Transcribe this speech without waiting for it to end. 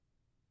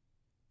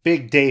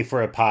Big day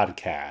for a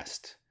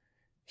podcast.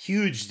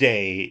 Huge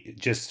day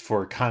just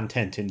for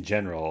content in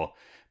general,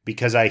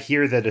 because I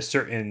hear that a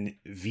certain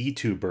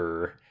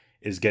VTuber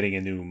is getting a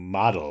new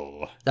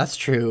model. That's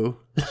true.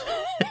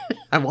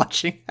 I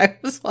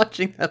was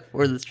watching that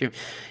for the stream.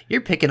 You're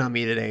picking on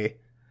me today.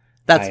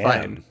 That's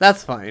fine.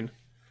 That's fine.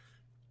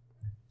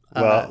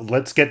 Well,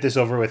 let's get this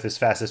over with as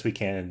fast as we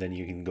can, and then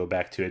you can go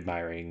back to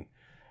admiring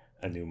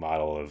a new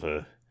model of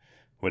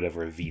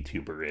whatever a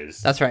VTuber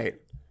is. That's right.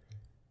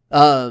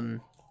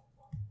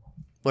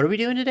 What are we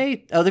doing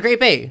today? Oh, the Great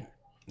Bay.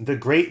 The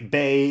Great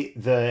Bay,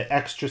 the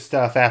extra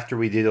stuff after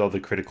we did all the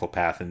critical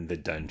path in the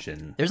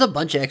dungeon. There's a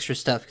bunch of extra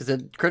stuff, because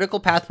the critical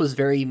path was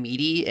very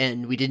meaty,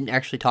 and we didn't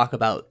actually talk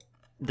about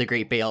the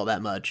Great Bay all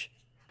that much.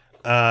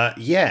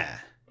 Yeah.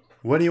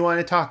 What do you want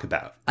to talk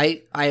about?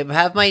 I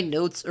have my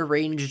notes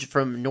arranged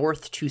from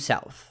north to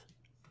south.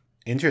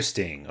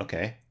 Interesting.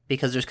 Okay.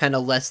 Because there's kind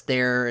of less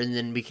there, and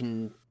then we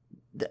can...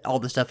 all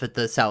the stuff at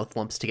the south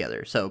lumps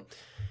together. So,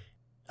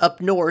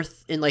 up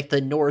north, in, like, the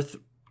north...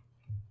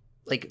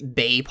 like,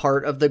 bay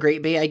part of the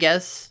Great Bay, I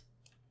guess.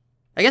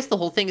 I guess the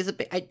whole thing is a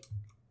bay.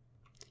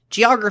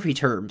 Geography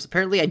terms.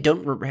 Apparently, I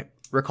don't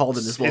recall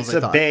them as well as I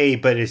thought. It's a bay,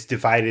 but it's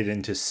divided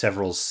into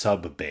several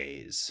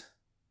sub-bays.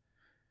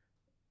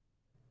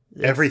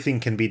 Everything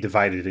can be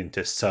divided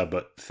into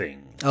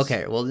sub-things.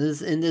 Okay, well,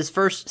 in this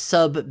first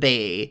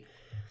sub-bay,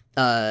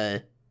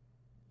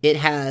 it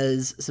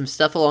has some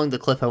stuff along the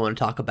cliff I want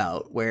to talk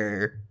about,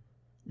 where...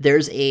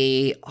 there's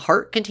a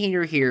heart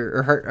container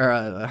here, or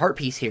a heart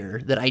piece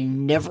here, that I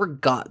never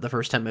got the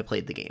first time I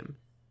played the game.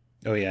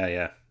 Oh,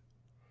 yeah.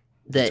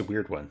 That's a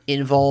weird one.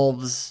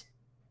 Involves,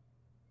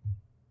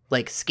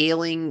 like,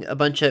 scaling a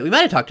bunch of... we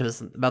might have talked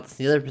about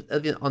this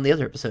on the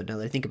other episode, now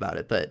that I think about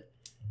it, but...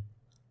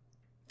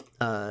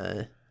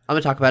 I'm going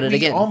to talk about it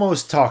again. We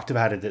almost talked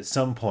about it at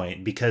some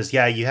point, because,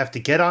 yeah, you have to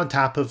get on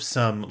top of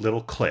some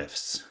little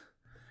cliffs.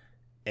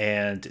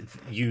 And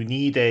you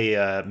need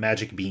a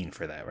magic bean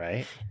for that,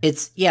 right?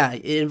 It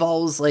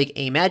involves, like,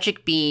 a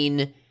magic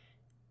bean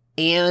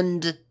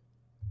and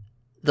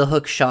the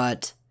hook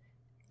shot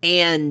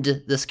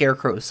and the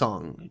Scarecrow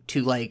song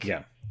to, like,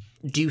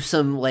 do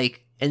some,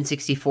 like,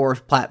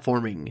 N64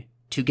 platforming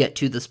to get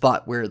to the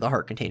spot where the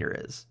heart container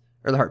is,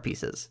 or the heart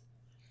piece is.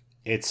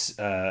 It's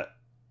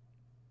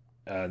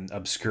an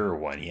obscure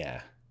one,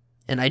 yeah.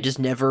 And I just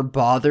never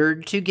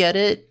bothered to get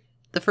it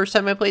the first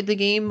time I played the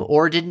game,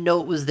 or didn't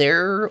know it was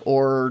there,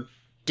 or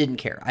didn't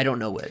care. I don't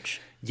know which.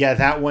 Yeah,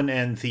 that one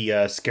and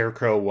the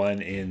Scarecrow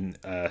one in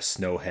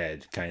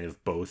Snowhead, kind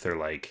of both are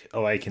like,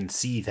 oh, I can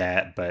see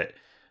that, but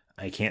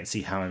I can't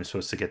see how I'm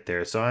supposed to get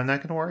there, so I'm not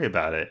going to worry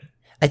about it.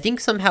 I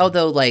think somehow,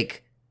 though,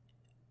 like,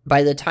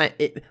 by the time...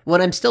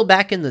 when I'm still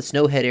back in the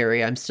Snowhead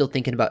area, I'm still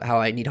thinking about how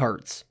I need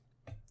hearts.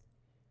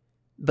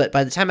 But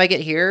by the time I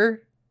get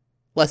here,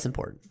 less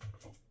important.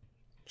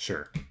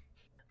 Sure.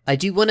 I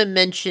do want to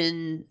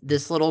mention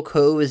this little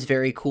cove is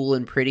very cool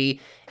and pretty,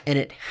 and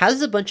it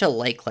has a bunch of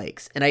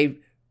likes, and I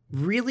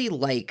really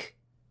like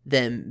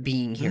them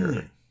being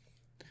here.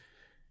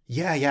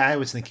 Yeah, I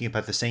was thinking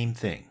about the same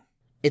thing.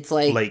 It's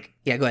like...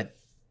 yeah, go ahead.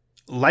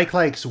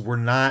 Likes were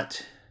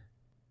not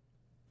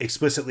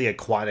explicitly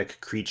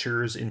aquatic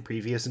creatures in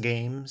previous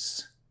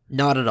games.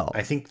 Not at all.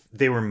 I think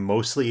they were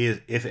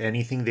mostly, if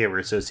anything, they were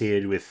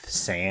associated with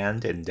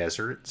sand and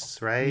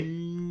deserts, right?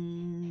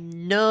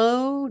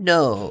 No.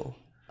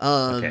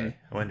 Okay,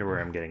 I wonder where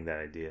I'm getting that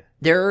idea.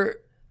 They're,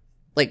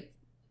 like,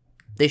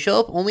 they show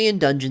up only in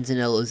dungeons in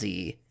LOZ.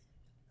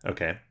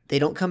 Okay. They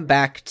don't come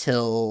back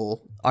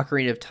till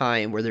Ocarina of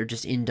Time, where they're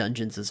just in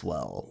dungeons as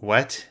well.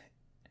 What?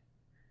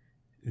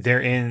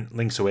 They're in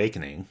Link's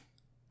Awakening.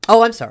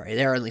 Oh, I'm sorry.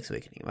 They are in Link's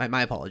Awakening.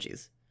 My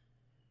apologies.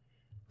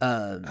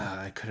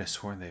 I could have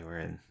sworn they were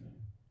in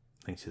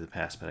Link to the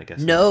Past, but I guess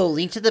no. Not.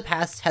 Link to the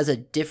Past has a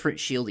different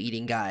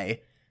shield-eating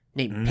guy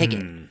named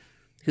Pigget,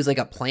 who's like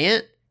a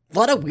plant. A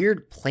lot of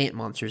weird plant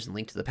monsters in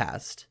Link to the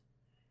Past.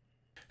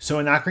 So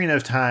in Ocarina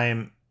of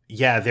Time,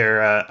 yeah,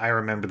 they're. I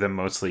remember them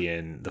mostly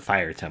in the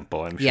Fire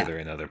Temple. I'm sure they're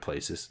in other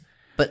places.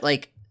 But,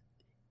 like,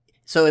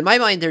 so in my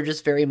mind, they're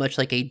just very much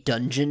like a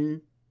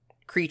dungeon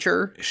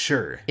creature.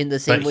 Sure. In the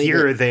same way. But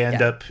here they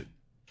end up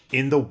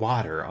in the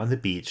water, on the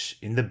beach,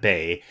 in the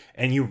bay,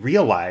 and you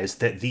realize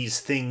that these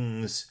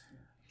things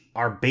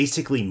are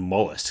basically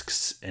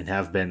mollusks and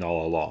have been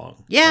all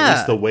along. Yeah. At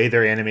least the way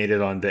they're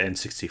animated on the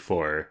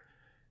N64.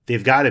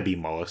 They've got to be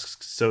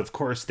mollusks, so of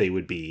course they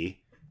would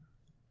be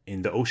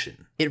in the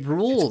ocean. It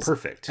rules. It's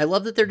perfect. I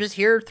love that they're just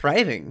here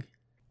thriving.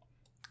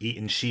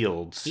 Eating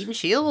shields.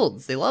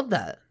 They love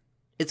that.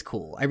 It's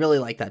cool. I really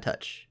like that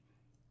touch.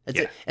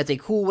 It's a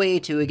cool way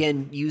to,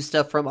 again, use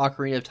stuff from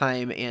Ocarina of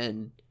Time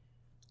and,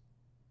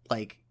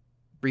 like,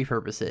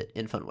 repurpose it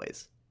in fun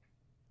ways.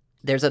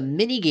 There's a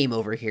mini game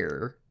over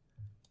here.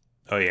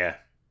 Oh, yeah.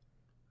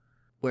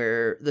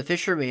 Where the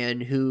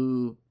fisherman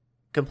who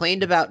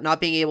complained about not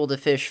being able to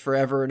fish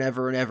forever and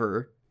ever and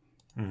ever,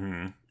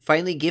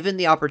 finally given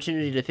the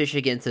opportunity to fish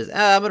again, says,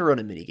 I'm going to run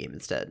a minigame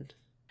instead.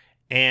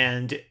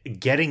 And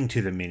getting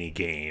to the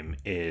minigame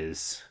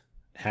is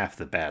half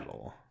the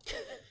battle.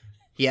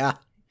 Yeah.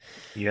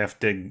 You have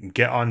to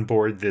get on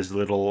board this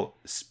little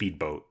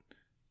speedboat,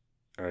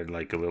 or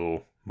like a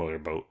little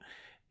motorboat,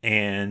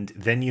 and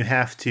then you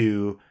have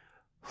to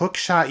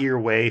hookshot your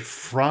way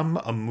from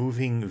a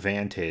moving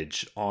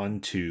vantage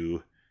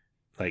onto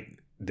like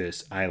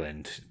this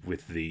island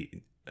with the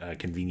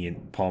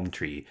convenient palm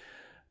tree.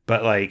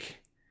 But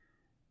like,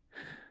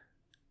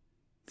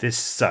 this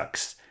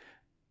sucks.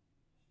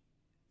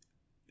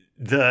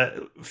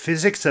 The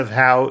physics of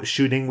how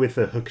shooting with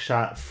a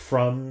hookshot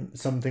from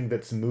something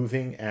that's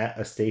moving at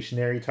a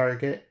stationary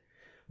target,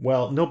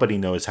 well, nobody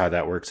knows how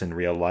that works in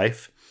real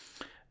life.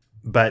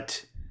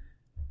 But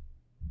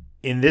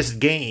in this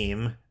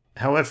game,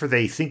 however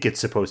they think it's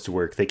supposed to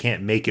work, they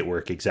can't make it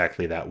work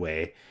exactly that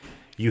way.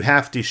 You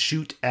have to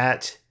shoot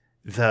at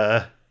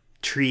the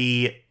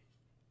tree.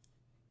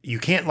 You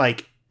can't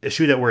like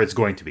shoot at where it's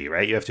going to be,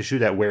 right? You have to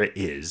shoot at where it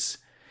is.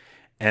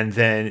 And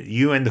then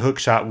you and the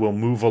hookshot will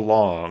move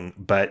along,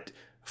 but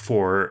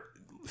for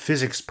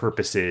physics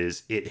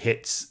purposes, it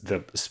hits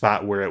the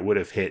spot where it would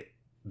have hit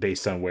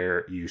based on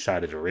where you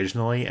shot it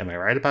originally. Am I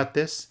right about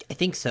this? I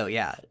think so,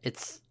 yeah.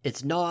 It's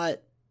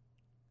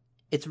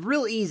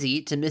real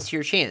easy to miss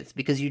your chance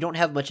because you don't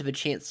have much of a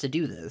chance to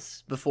do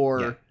this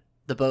before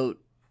the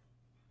boat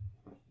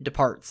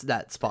departs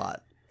that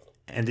spot.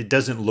 And it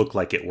doesn't look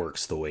like it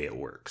works the way it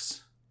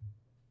works.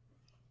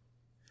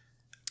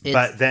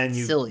 But then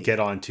you silly. get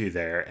onto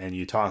there and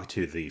you talk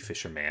to the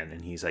fisherman,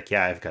 and he's like,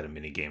 "Yeah, I've got a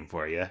mini game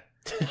for you."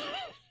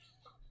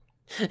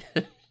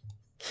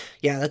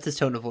 Yeah, that's his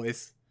tone of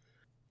voice.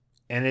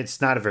 And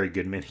it's not a very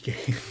good mini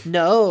game.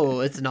 No,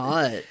 it's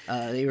not.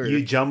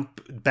 You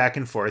jump back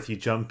and forth. You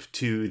jump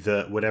to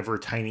the whatever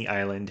tiny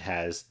island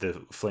has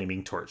the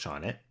flaming torch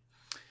on it,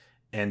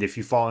 and if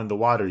you fall in the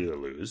water, you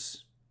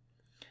lose.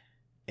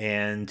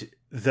 And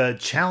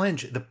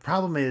the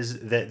problem is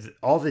that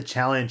all the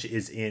challenge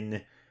is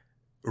in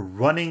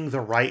running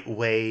the right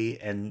way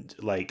and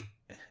like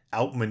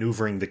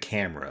outmaneuvering the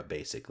camera,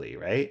 basically,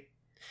 right?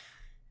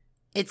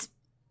 It's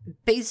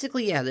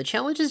basically, yeah, the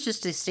challenge is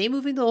just to stay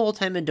moving the whole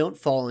time and don't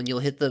fall, and you'll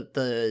hit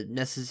the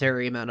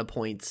necessary amount of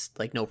points,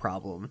 like, no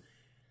problem.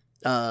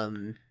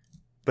 But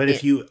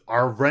if you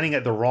are running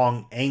at the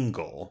wrong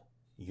angle,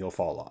 you'll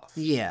fall off.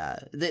 Yeah.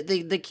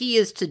 The key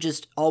is to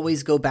just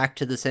always go back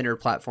to the center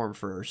platform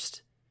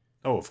first.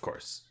 Oh, of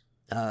course.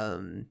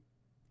 And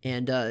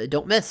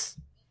don't miss.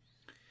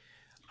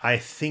 I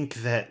think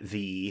that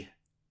the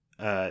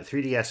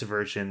 3DS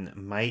version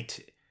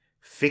might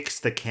fix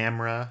the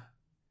camera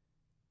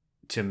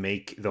to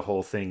make the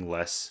whole thing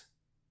less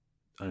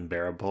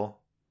unbearable.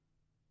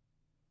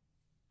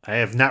 I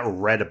have not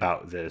read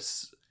about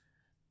this.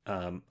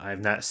 I have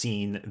not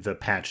seen the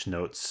patch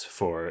notes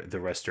for the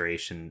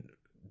restoration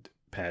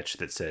patch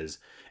that says,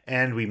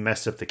 and we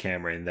messed up the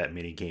camera in that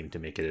mini game to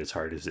make it as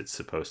hard as it's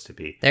supposed to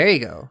be. There you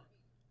go.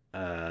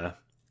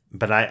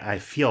 But I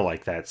feel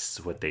like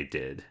that's what they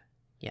did.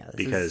 Yeah,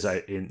 because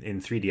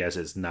in 3DS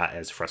it's not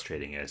as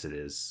frustrating as it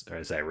is, or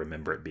as I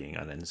remember it being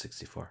on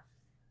N64.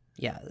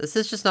 Yeah, this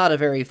is just not a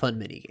very fun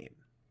minigame.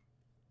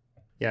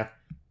 Yeah.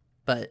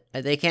 But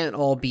they can't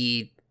all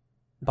be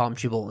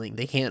Bombchu Bowling.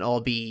 They can't all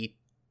be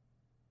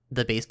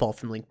the baseball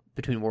from Link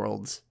Between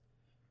Worlds.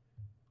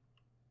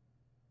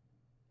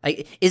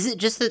 Is it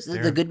just that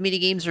the good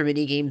minigames are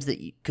minigames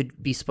that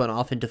could be spun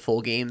off into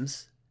full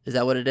games? Is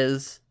that what it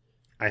is?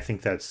 I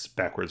think that's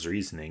backwards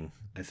reasoning.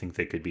 I think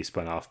they could be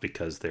spun off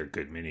because they're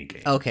good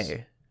minigames.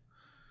 Okay.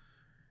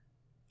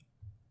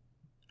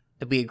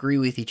 We agree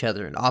with each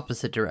other in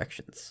opposite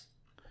directions.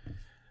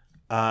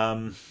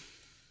 What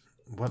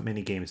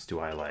minigames do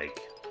I like?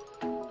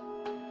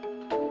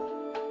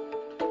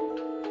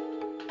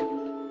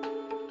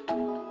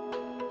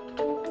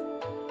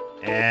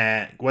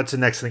 And what's the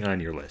next thing on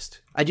your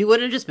list? I do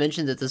want to just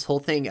mention that this whole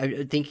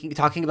thing,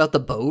 talking about the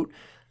boat,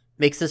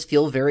 makes us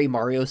feel very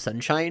Mario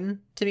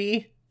Sunshine to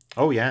me.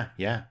 Oh, yeah.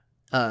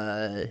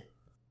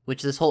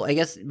 Which this whole, I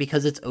guess,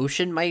 because it's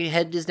ocean, my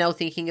head is now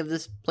thinking of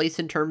this place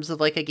in terms of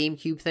like a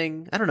GameCube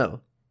thing. I don't know.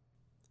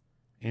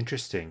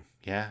 Interesting.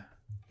 Yeah.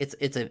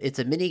 It's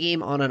a mini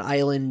game on an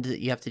island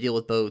that you have to deal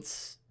with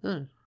boats.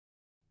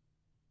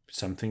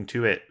 Something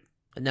to it.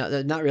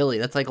 No, not really.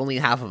 That's like only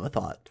half of a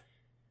thought.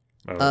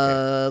 Oh,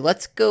 okay.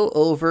 Let's go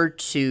over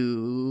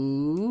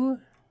to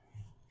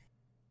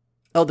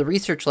the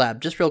research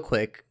lab, just real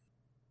quick.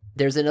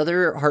 There's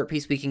another heart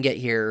piece we can get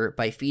here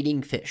by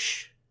feeding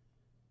fish.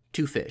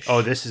 2 fish.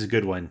 Oh, this is a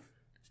good one.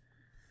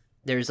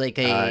 There's like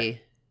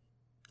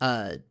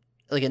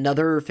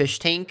another fish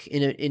tank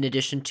in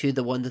addition to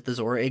the one that the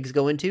Zora eggs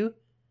go into.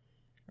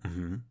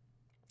 Mm-hmm.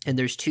 And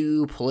there's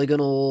 2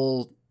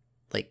 polygonal,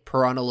 like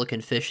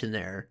piranha-looking fish in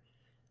there.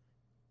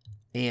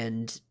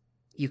 And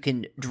you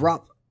can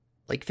drop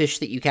like fish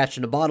that you catch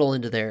in a bottle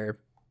into there,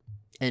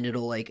 and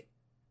it'll like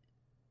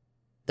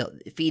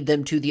feed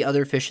them to the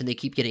other fish, and they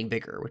keep getting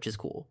bigger, which is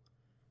cool.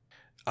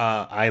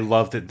 I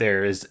love that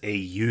there is a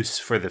use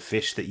for the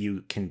fish that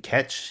you can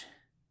catch,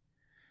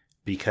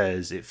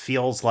 because it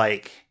feels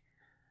like,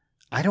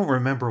 I don't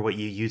remember what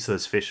you use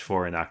those fish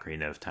for in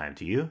Ocarina of Time.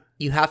 Do you?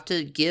 You have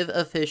to give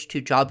a fish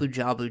to Jabu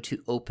Jabu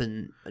to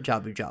open a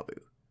Jabu Jabu.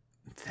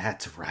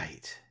 That's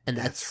right. And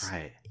that's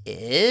right.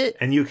 it.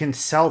 And you can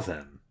sell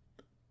them.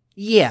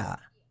 Yeah.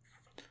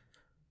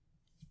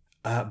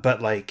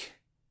 But like,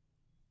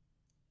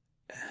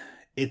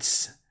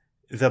 it's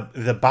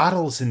the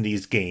bottles in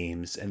these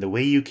games and the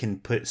way you can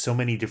put so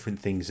many different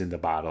things in the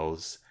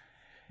bottles.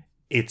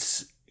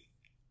 It's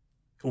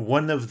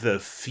one of the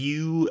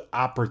few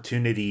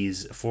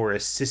opportunities for a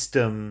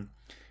system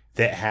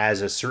that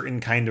has a certain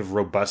kind of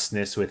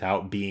robustness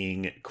without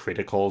being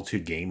critical to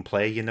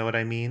gameplay. You know what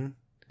I mean?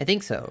 I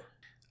think so.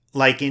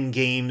 Like in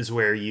games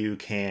where you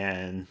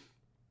can,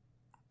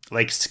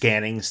 like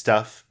scanning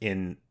stuff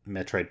in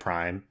Metroid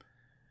Prime,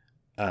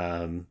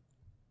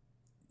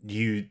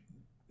 you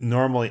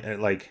normally,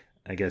 like,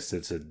 I guess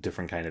it's a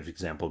different kind of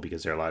example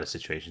because there are a lot of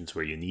situations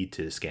where you need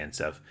to scan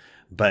stuff,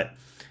 but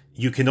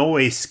you can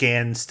always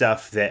scan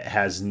stuff that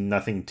has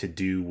nothing to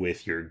do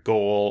with your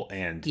goal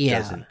and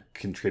doesn't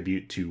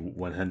contribute to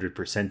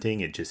 100%ing.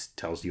 It just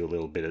tells you a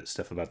little bit of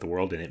stuff about the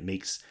world, and it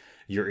makes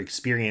your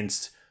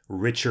experience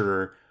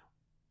richer,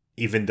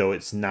 even though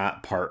it's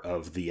not part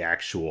of the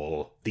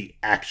actual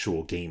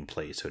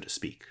gameplay, so to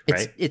speak.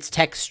 Right? It's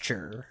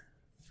texture.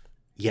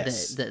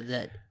 Yes,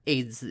 that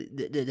aids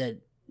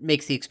that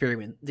makes the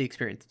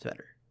experience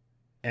better.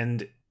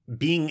 And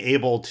being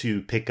able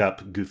to pick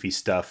up goofy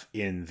stuff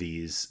in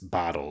these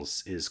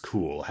bottles is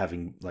cool.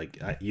 Having,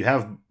 like, you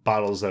have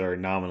bottles that are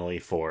nominally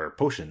for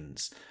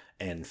potions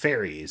and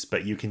fairies,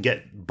 but you can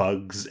get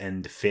bugs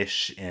and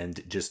fish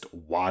and just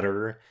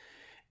water,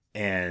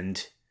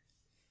 and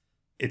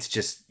it's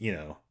just, you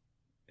know,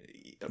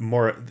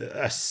 more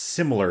a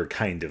similar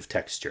kind of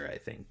texture, I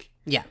think.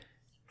 Yeah.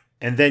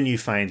 And then you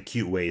find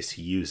cute ways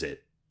to use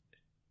it,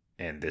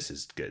 and this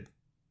is good.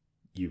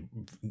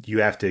 You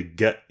have to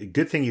get,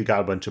 good thing you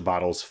got a bunch of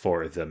bottles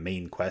for the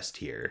main quest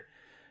here,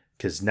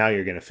 because now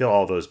you're going to fill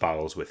all those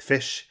bottles with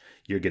fish.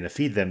 You're going to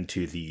feed them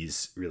to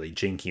these really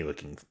janky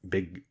looking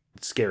big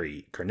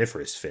scary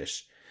carnivorous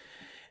fish,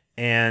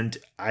 and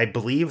I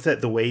believe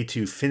that the way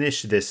to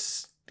finish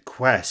this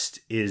quest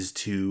is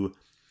to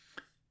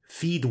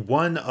feed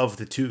one of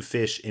the two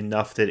fish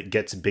enough that it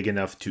gets big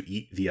enough to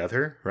eat the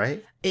other,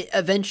 right?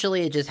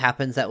 Eventually it just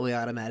happens that way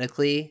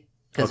automatically,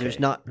 because there's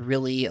not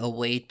really a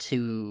way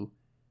to...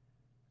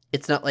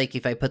 It's not like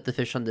if I put the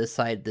fish on this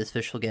side, this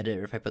fish will get it,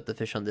 or if I put the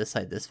fish on this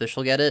side, this fish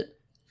will get it.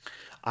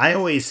 I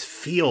always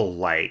feel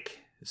like,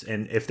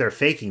 and if they're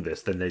faking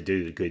this, then they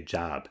do a good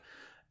job.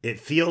 It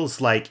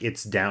feels like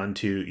it's down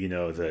to, you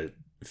know, the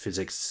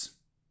physics,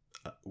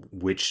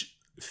 which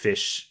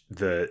fish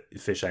the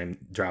fish I'm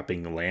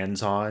dropping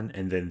lands on,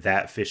 and then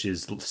that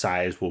fish's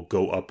size will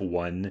go up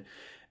one,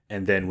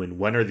 and then when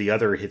one or the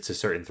other hits a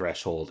certain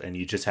threshold, and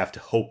you just have to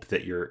hope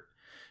that you're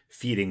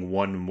feeding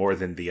one more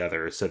than the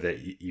other so that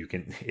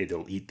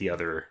it'll eat the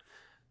other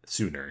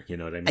sooner. You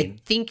know what I mean?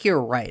 I think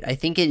you're right. I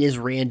think it is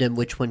random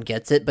which one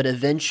gets it, but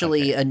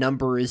eventually a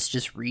number is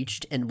just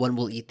reached and one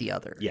will eat the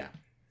other. Yeah.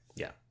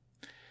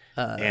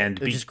 And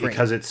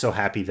because it's so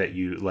happy that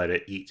you let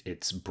it eat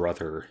its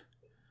brother,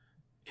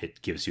 it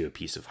gives you a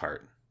piece of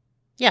heart.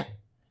 Yeah.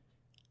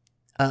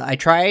 I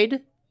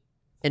tried,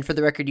 and for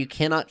the record, you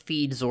cannot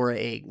feed Zora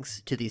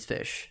eggs to these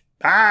fish.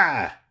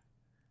 Ah!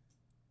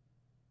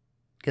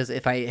 Because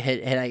if I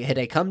had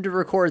I come to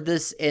record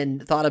this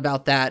and thought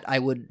about that, I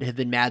would have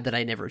been mad that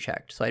I never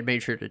checked. So I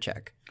made sure to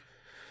check.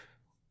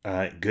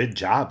 Good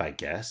job, I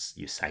guess,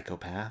 you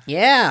psychopath.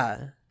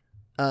 Yeah.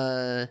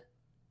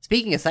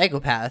 Speaking of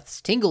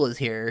psychopaths, Tingle is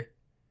here.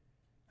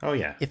 Oh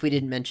yeah. If we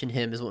didn't mention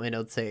him, is what my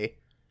notes say.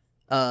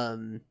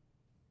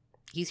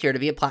 He's here to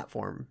be a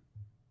platform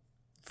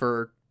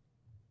for,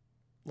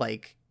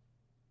 like,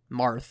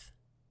 Marth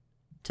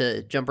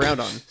to jump around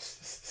on.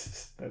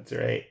 That's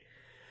right.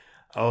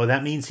 Oh,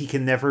 that means he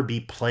can never be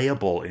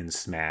playable in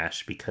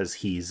Smash because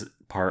he's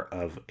part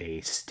of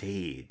a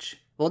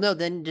stage. Well, no,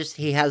 then just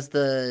he has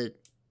the...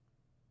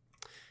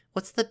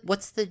 What's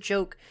the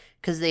joke?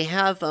 Because they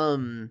have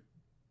the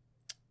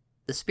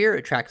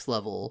Spirit Tracks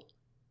level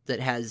that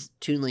has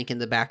Toon Link in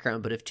the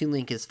background, but if Toon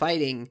Link is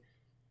fighting,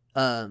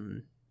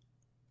 Toon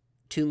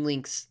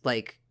Link's,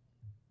 like,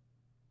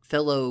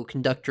 fellow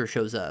conductor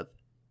shows up.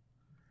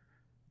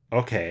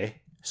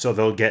 Okay, so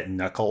they'll get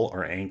Knuckle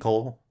or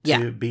Ankle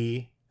to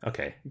be...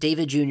 Okay.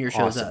 David Jr.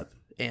 shows up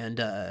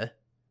and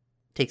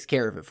takes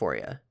care of it for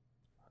you.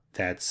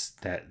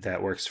 That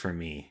works for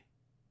me.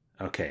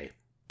 Okay.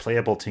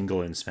 Playable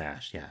Tingle in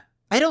Smash, yeah.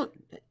 I don't...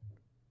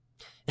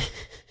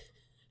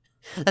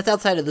 That's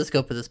outside of the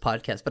scope of this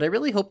podcast, but I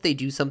really hope they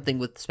do something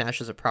with Smash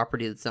as a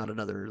property that's not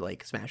another,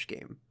 like, Smash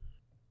game.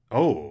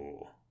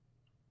 Oh.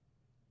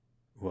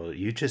 Well,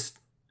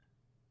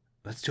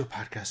 let's do a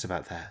podcast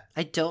about that.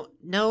 I don't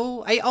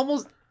know. I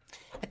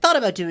thought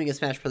about doing a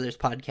Smash Brothers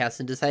podcast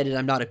and decided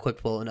I'm not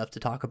equipped well enough to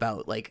talk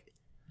about, like,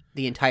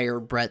 the entire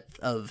breadth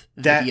of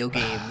video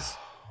games.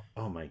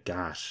 Oh my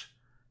gosh.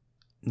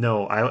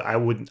 No, I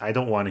wouldn't. I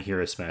don't want to hear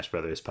a Smash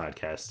Brothers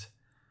podcast.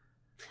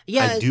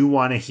 Yeah, I do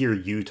want to hear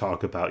you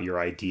talk about your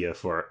idea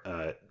for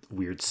a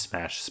weird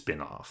Smash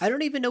spin-off. I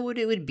don't even know what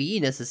it would be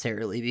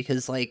necessarily,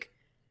 because, like,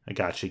 a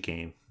gacha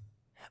game.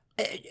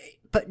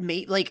 But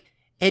like,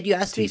 Had you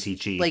asked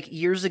TCG. me like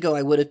years ago,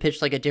 I would have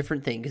pitched like a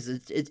different thing because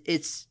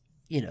it's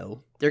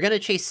they're gonna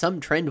chase some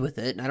trend with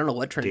it, and I don't know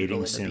what trend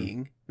it'll end up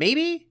being.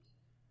 Maybe,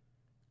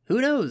 who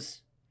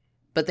knows?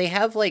 But they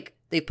have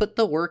they put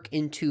the work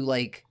into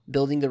like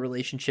building the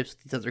relationships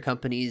with these other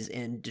companies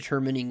and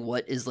determining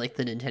what is like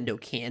the Nintendo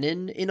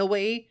canon in a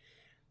way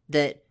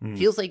that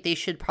feels like they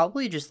should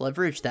probably just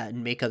leverage that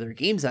and make other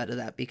games out of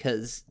that,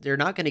 because they're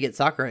not going to get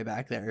Sakurai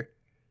back there.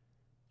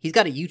 He's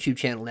got a YouTube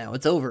channel now.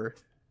 It's over.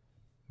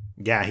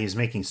 Yeah, he's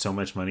making so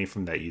much money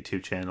from that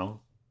YouTube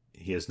channel.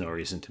 He has no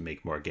reason to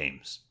make more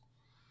games.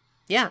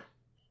 Yeah.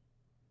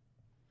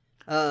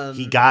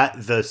 He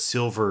got the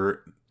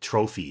silver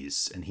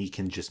trophies, and he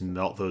can just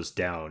melt those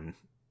down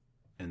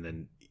and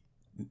then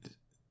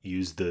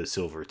use the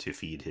silver to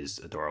feed his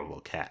adorable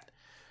cat.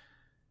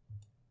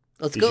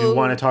 Did you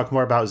want to talk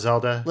more about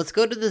Zelda? Let's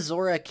go to the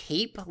Zora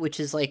Cape,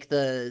 which is like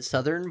the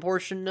southern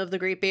portion of the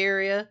Great Bay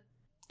Area.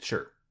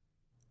 Sure.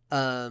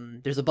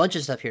 There's a bunch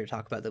of stuff here to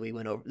talk about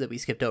that we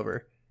skipped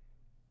over.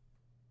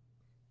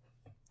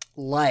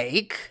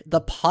 Like the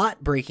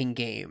pot breaking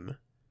game.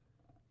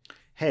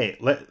 Hey,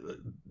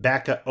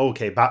 back up.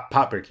 Okay,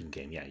 pot breaking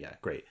game. Yeah,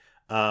 great.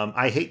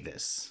 I hate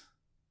this.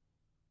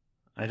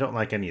 I don't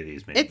like any of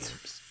these minigames. It's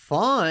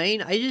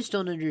fine. I just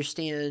don't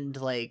understand,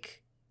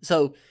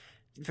 so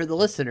for the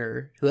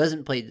listener who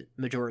hasn't played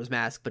Majora's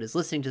Mask but is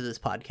listening to this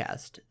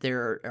podcast,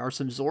 there are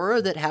some Zora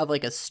that have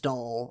like a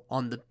stall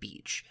on the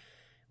beach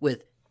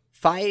with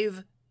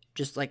 5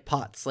 just like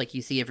pots like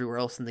you see everywhere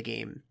else in the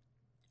game,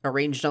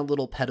 arranged on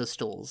little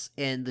pedestals.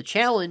 And the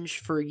challenge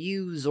for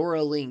you,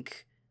 Zora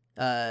Link,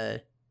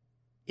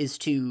 is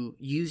to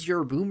use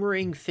your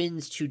boomerang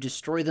fins to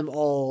destroy them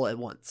all at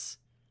once.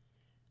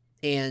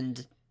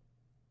 And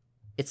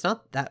it's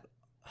not that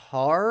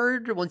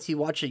hard once you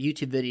watch a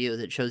YouTube video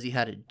that shows you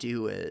how to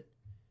do it.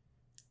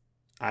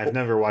 I've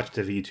never watched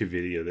a YouTube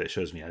video that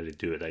shows me how to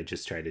do it. I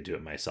just try to do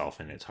it myself,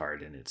 and it's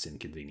hard and it's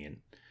inconvenient.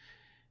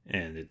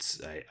 And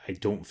I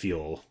don't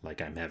feel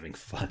like I'm having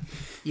fun.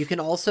 You can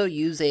also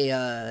use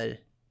a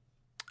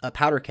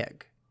powder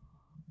keg.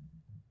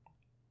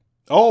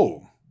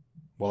 Oh,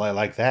 well, I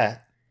like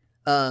that.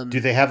 Do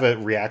they have a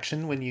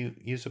reaction when you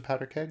use a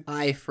powder keg?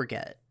 I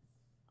forget.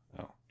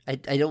 Oh. I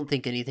don't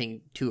think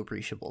anything too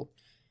appreciable.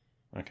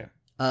 Okay.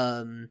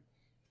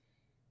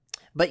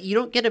 But you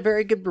don't get a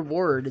very good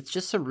reward. It's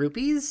just some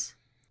rupees.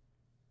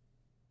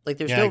 Like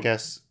there's no... I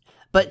guess.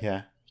 But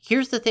yeah.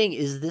 Here's the thing: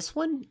 is this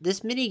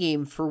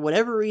minigame for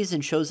whatever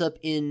reason shows up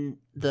in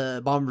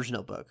the Bomber's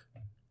Notebook.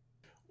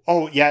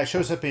 Oh yeah, it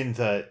shows up in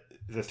the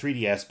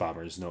 3DS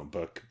Bomber's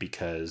Notebook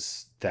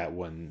because that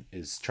one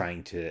is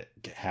trying to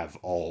have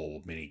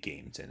all mini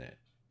games in it.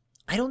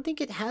 I don't think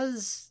it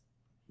has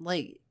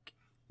like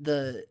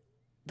the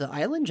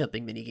island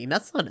jumping minigame.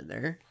 That's not in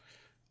there.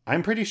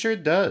 I'm pretty sure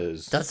it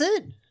does. Does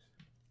it?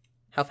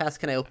 How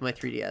fast can I open my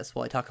 3DS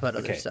while I talk about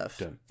other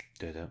stuff?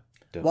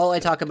 While I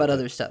talk about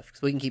other stuff,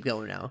 because we can keep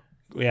going now.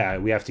 Yeah,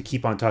 we have to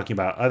keep on talking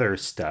about other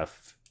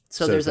stuff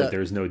so that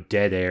there's no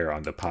dead air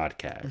on the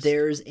podcast.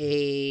 There's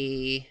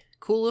a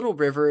cool little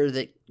river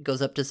that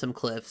goes up to some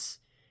cliffs,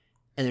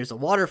 and there's a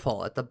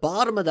waterfall. At the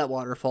bottom of that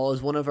waterfall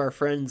is one of our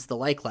friends, the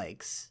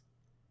likes.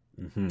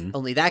 Mm-hmm.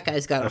 Only that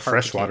guy's got a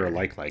freshwater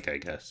like, I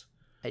guess.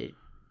 I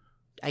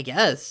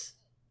guess.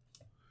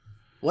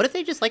 What if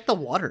they just like the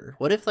water?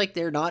 What if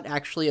they're not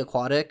actually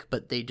aquatic,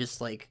 but they just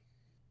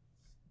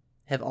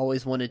have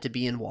always wanted to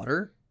be in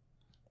water?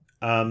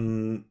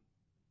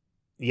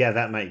 Yeah,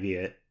 that might be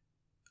it.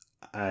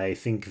 I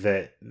think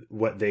that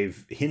what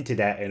they've hinted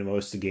at in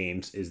most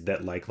games is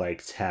that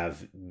likes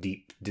have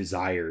deep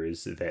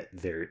desires that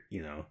they're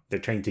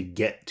trying to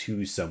get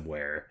to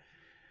somewhere.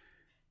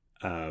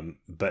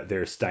 But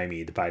they're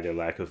stymied by their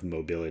lack of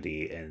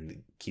mobility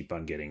and keep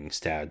on getting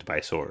stabbed by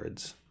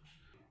swords.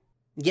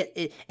 Yet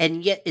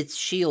it's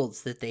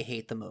shields that they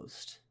hate the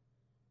most.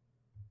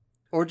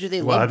 Or do they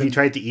have you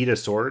tried to eat a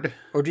sword?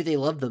 Or do they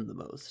love them the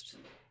most?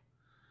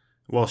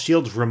 Well,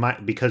 shields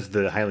because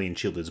the Hylian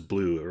shield is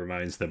blue, it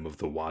reminds them of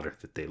the water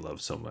that they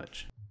love so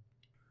much.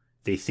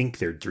 They think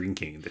they're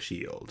drinking the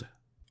shield.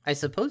 I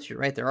suppose you're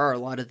right. There are a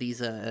lot of these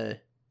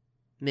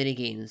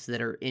minigames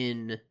that are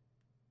in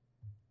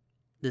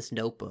this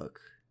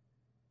notebook.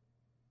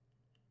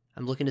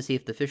 I'm looking to see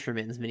if the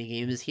Fisherman's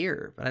minigame is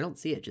here, but I don't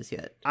see it just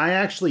yet. I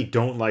actually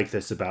don't like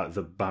this about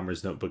the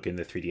Bomber's Notebook in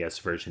the 3DS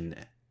version,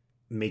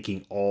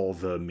 making all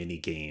the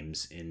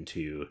minigames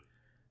into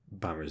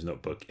Bomber's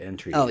Notebook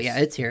entries. Oh, yeah,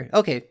 it's here.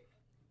 Okay.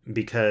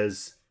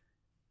 Because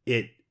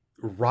it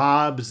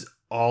robs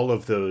all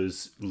of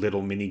those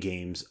little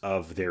minigames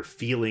of their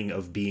feeling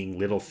of being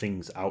little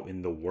things out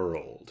in the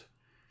world.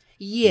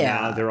 Yeah.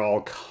 Now they're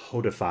all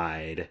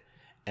codified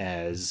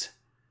as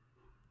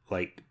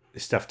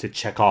stuff to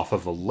check off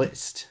of a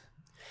list.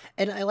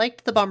 And I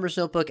liked the Bomber's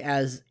Notebook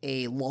as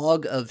a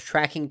log of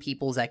tracking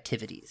people's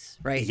activities,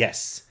 right?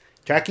 Yes.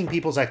 Tracking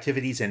people's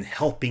activities and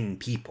helping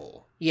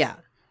people. Yeah.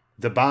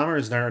 The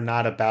Bombers are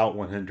not about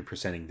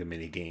 100%ing the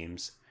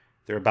minigames.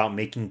 They're about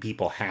making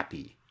people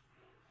happy.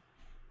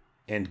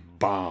 And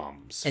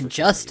bombs. And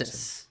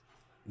justice.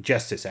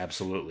 Justice,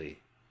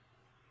 absolutely.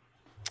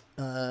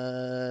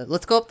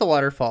 Let's go up the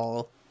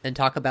waterfall and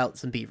talk about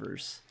some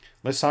beavers.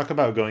 Let's talk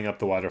about going up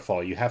the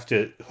waterfall. You have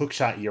to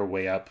hookshot your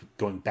way up,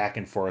 going back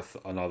and forth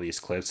on all these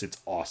cliffs.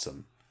 It's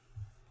awesome.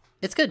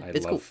 It's good. I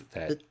It's love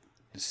cool. that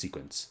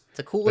sequence. It's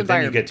a cool but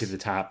environment. Then you get to the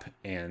top,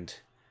 and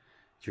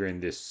you're in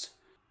this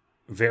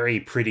very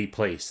pretty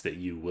place that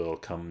you will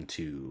come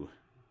to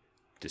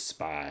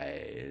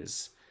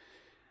despise.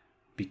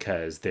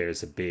 Because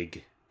there's a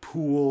big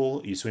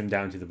pool. You swim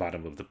down to the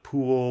bottom of the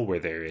pool where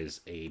there is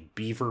a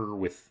beaver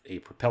with a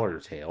propeller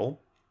tail.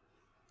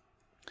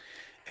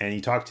 And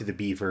you talk to the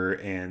beaver,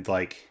 and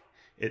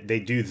they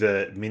do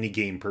the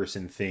minigame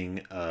person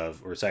thing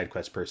or side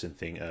quest person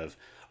thing of,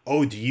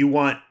 oh, do you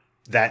want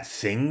that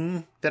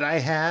thing that I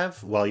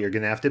have? Well, you're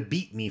going to have to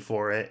beat me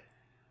for it.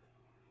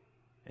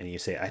 And you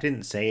say, I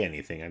didn't say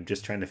anything. I'm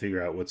just trying to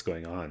figure out what's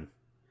going on.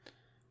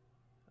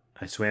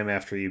 I swam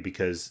after you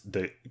because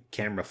the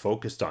camera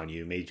focused on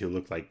you, made you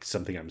look like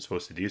something I'm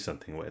supposed to do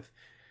something with.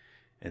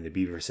 And the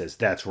beaver says,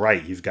 that's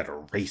right, you've got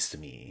to race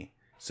me.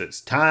 So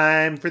it's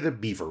time for the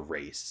beaver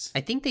race.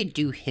 I think they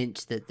do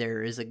hint that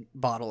there is a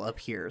bottle up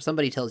here.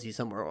 Somebody tells you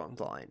somewhere along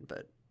the line,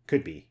 but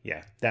could be,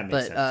 yeah, that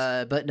makes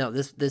sense. But no,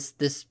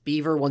 this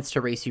beaver wants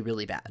to race you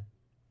really bad.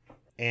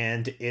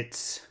 And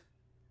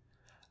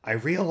I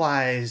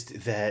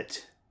realized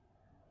that,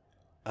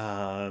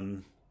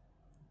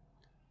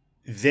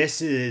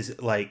 this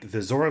is like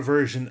the Zora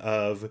version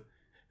of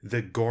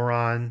the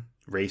Goron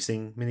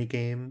racing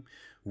minigame,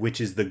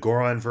 which is the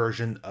Goron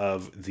version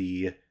of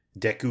the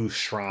Deku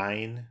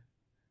Shrine.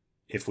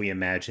 If we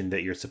imagine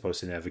that you're supposed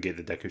to navigate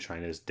the Deku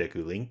Shrine as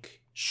Deku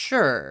Link.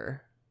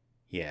 Sure.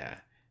 Yeah.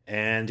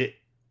 And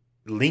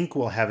Link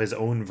will have his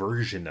own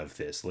version of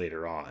this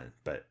later on,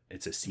 but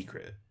it's a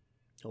secret.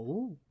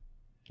 Oh.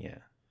 Yeah.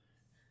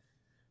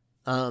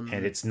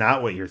 And it's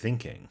not what you're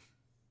thinking.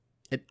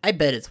 I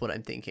bet it's what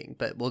I'm thinking,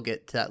 but we'll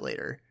get to that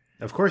later.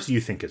 Of course you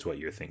think it's what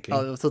you're thinking.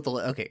 Oh,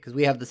 okay, because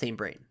we have the same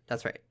brain.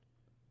 That's right.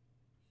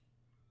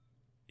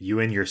 You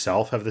and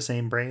yourself have the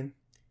same brain?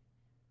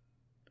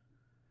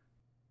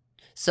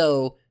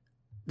 So,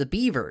 the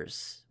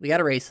beavers, we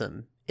gotta race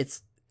them.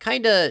 It's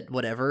kind of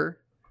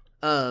whatever.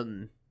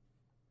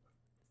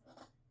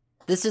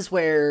 This is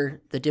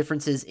where the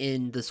differences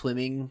in the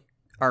swimming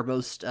are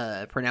most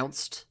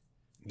pronounced.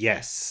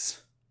 Yes.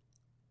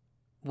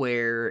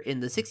 Where in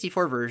the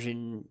 64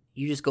 version,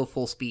 you just go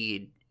full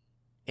speed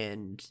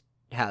and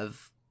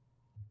have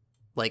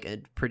like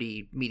a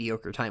pretty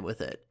mediocre time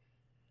with it.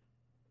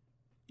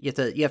 You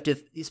have to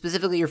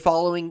specifically, you're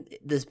following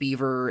this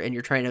beaver and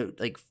you're trying to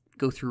like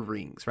go through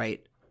rings,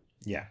 right?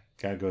 Yeah,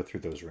 gotta go through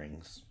those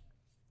rings.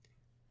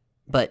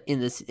 But in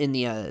the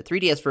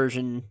 3DS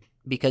version,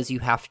 because you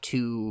have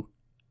to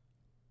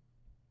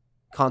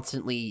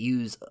constantly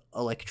use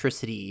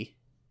electricity,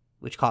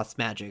 which costs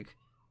magic,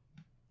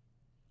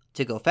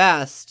 to go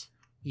fast,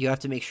 you have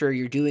to make sure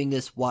you're doing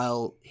this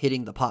while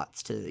hitting the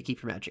pots to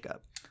keep your magic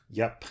up.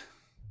 Yep.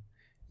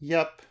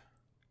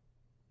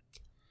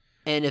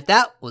 And if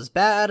that was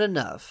bad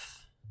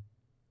enough,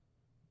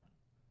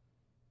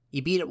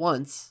 you beat it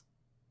once,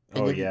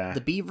 and then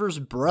the beaver's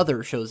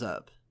brother shows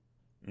up.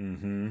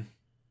 Mm-hmm.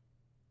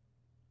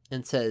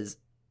 And says,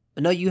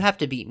 no, you have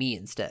to beat me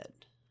instead.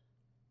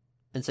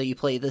 And so you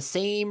play the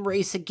same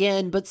race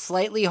again, but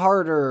slightly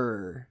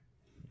harder.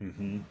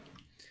 Mm-hmm.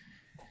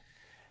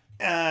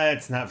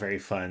 It's not very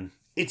fun.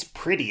 It's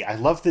pretty. I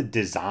love the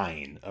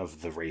design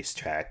of the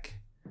racetrack,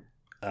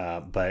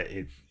 but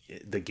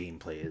the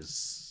gameplay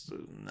is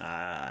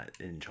not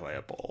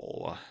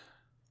enjoyable.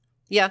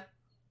 Yeah.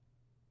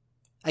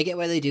 I get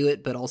why they do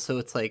it, but also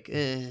it's like,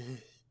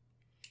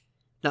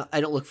 no, I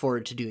don't look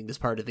forward to doing this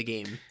part of the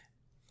game.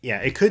 Yeah,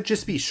 it could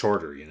just be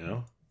shorter, you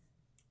know?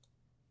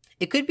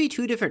 It could be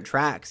 2 different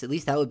tracks. At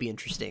least that would be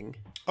interesting.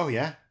 Oh,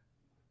 yeah?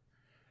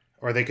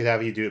 Or they could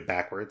have you do it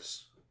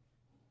backwards.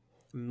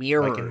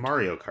 Mirrored. Like in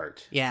Mario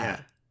Kart.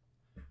 Yeah.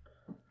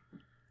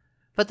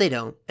 But they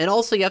don't. And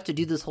also you have to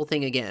do this whole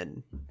thing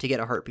again to get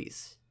a heart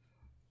piece.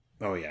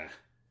 Oh, yeah.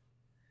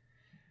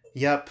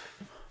 Yep.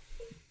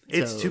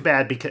 It's too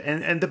bad because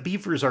and the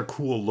beavers are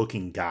cool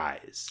looking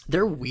guys.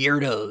 They're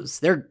weirdos.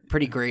 They're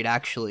pretty great,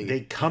 actually. They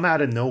come out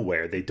of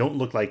nowhere. They don't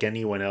look like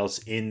anyone else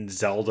in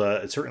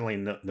Zelda. Certainly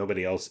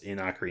nobody else in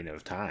Ocarina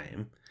of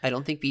Time. I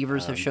don't think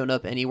beavers have shown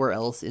up anywhere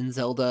else in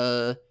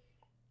Zelda.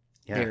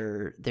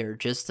 Yeah. They're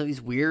just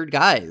these weird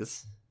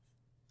guys.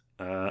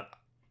 I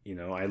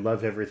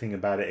love everything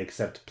about it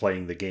except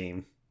playing the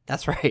game.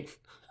 That's right.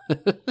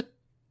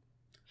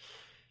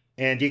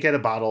 And you get a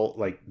bottle.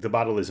 Like the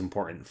bottle is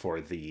important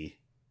for the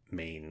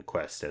main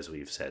quest, as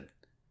we've said.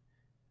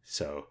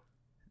 So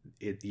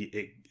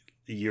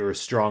you're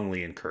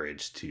strongly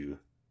encouraged to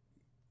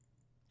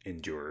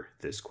endure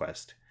this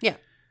quest. Yeah.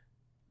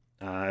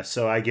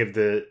 So I give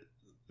the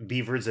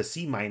beavers a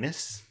C-.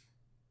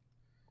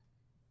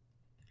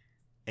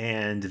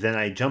 And then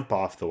I jump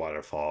off the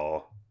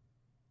waterfall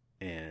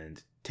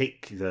and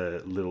take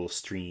the little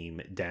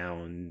stream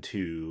down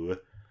to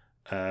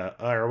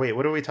Or wait,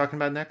 what are we talking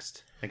about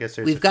next? I guess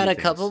there's We've a got few a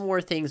couple things.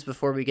 more things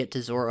before we get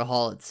to Zora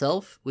Hall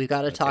itself. We've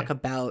got to talk Okay.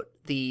 about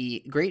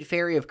the Great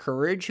Fairy of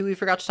Courage, who we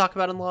forgot to talk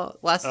about in the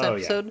last Oh yeah,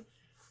 episode,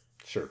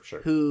 sure.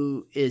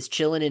 who is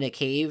chilling in a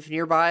cave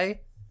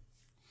nearby.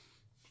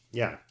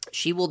 Yeah,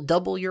 She will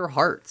double your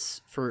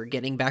hearts for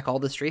getting back all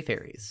the stray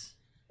fairies.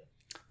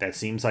 that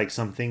seems like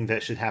something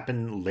that should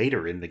happen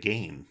later in the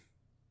game.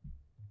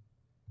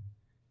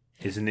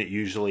 Isn't it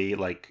usually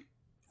like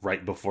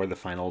right before the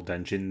final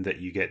dungeon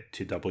that you get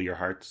to double your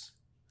hearts?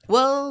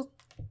 Well,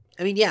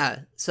 I mean,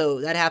 yeah.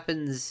 So that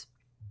happens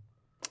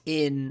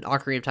in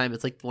Ocarina of Time.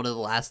 It's like one of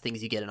the last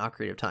things you get in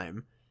Ocarina of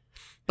Time.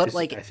 But I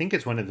like, think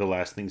it's one of the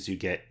last things you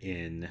get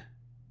in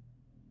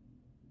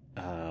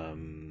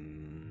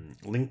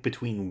Link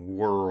Between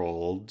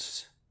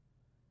Worlds.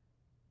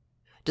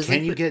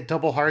 Can you get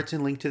double hearts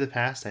in Link to the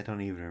Past? I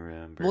don't even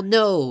remember. Well,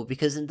 no,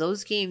 because in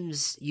those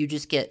games you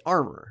just get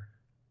armor.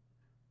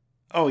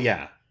 Oh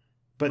yeah,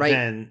 but right?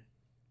 then,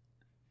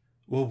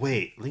 well,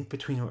 wait, Link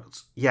Between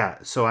Worlds. Yeah,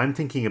 so I'm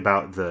thinking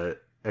about the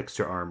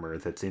extra armor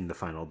that's in the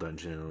final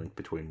dungeon in Link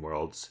Between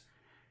Worlds,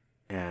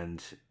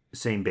 and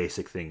same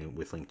basic thing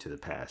with Link to the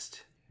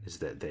Past is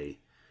that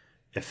they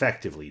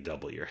effectively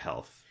double your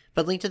health.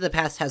 But Link to the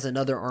Past has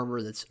another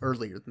armor that's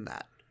earlier than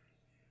that.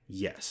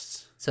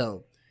 Yes.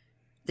 So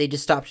they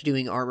just stopped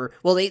doing armor.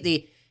 Well,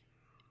 they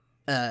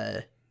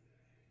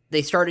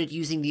started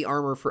using the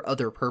armor for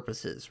other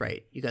purposes,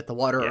 right? You got the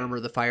water armor,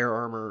 the fire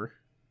armor,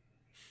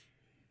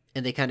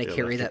 and they kind of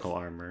carry that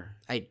armor.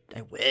 I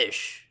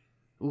wish.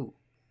 Ooh.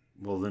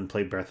 Well, then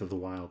play Breath of the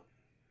Wild.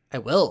 I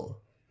will.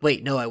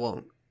 Wait, no, I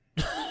won't.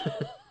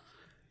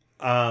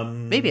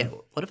 Maybe I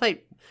will. What if I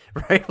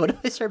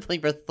start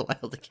playing Breath of the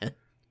Wild again?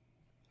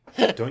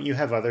 Don't you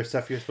have other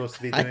stuff you're supposed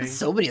to be doing? I have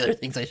so many other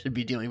things I should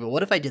be doing, but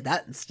what if I did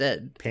that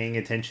instead? Paying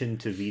attention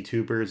to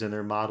VTubers and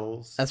their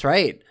models. That's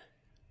right.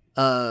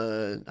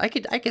 I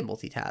could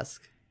multitask.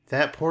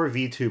 That poor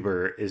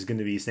VTuber is going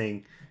to be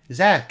saying,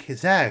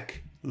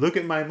 Zach, look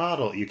at my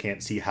model. You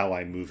can't see how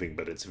I'm moving,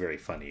 but it's very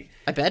funny.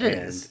 I bet it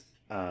is.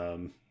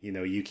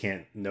 You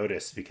can't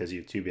notice because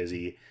you're too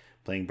busy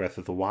playing Breath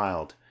of the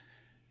Wild.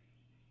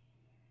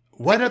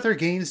 What other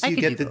games do you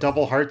get the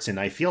double hearts in?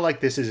 I feel like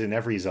this is in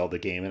every Zelda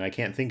game, and I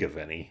can't think of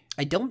any.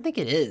 I don't think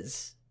it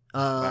is.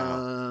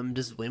 Wow.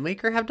 Does Wind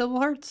Waker have double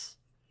hearts?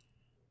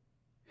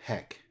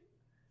 Heck.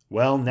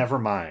 Well, never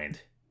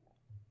mind.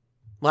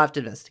 We'll have to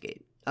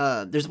investigate.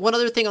 There's one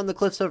other thing on the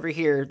cliffs over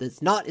here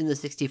that's not in the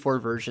 64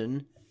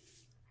 version,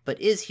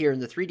 but is here in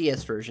the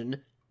 3DS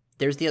version.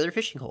 There's the other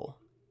fishing hole.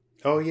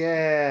 Oh,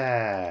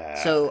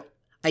 yeah. So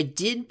I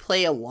did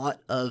play a lot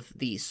of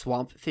the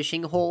swamp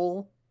fishing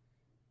hole,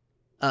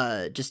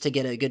 just to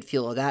get a good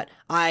feel of that.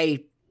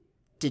 I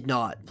did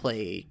not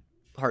play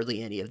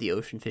hardly any of the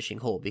ocean fishing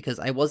hole because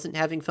I wasn't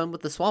having fun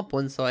with the swamp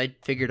one, so I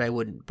figured I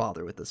wouldn't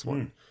bother with this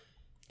one.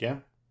 Yeah.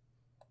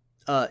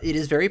 It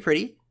is very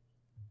pretty.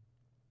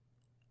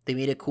 They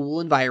made a cool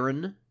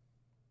environ.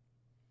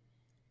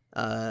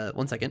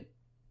 1 second.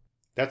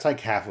 That's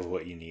like half of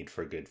what you need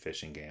for a good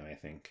fishing game, I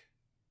think.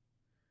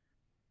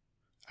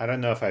 I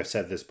don't know if I've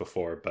said this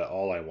before, but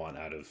all I want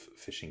out of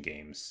fishing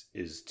games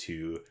is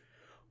to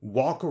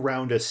walk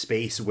around a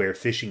space where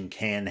fishing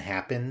can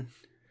happen,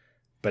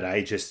 but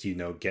I just,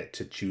 get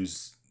to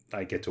choose.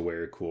 I get to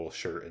wear a cool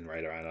shirt and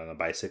ride around on a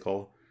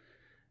bicycle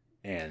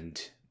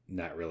and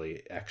not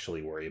really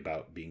actually worry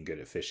about being good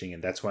at fishing.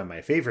 And that's why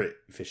my favorite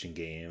fishing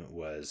game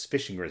was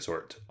Fishing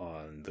Resort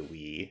on the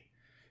Wii.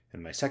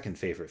 And my second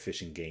favorite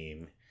fishing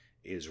game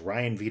is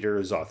Ryan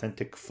Veter's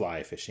Authentic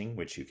Fly Fishing,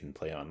 which you can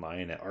play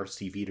online at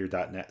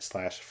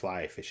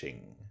rcveter.net/flyfishing.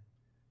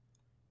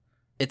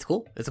 It's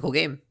cool. It's a cool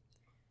game.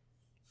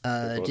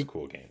 They're both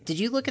cool games. Did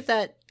you look at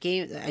that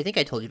game? I think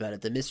I told you about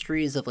it. The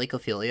Mysteries of Lake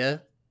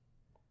Ophelia.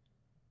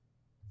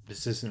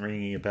 This isn't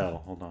ringing a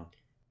bell. Hold on.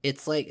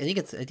 It's like I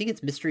think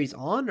it's Mysteries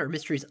on or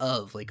Mysteries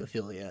of Lake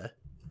Ophelia.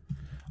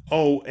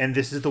 Oh, and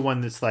this is the one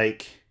that's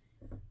like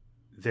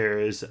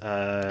there's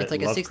a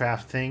like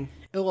Lovecraft thing.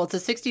 Well, it's a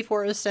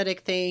 64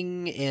 aesthetic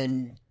thing,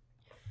 and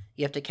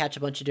you have to catch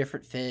a bunch of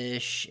different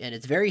fish, and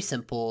it's very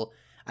simple.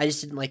 I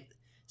just didn't like.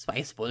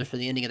 Spoilers for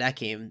the ending of that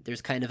game.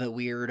 There's kind of a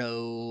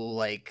weirdo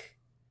like.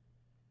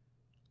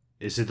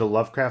 Is it the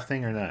Lovecraft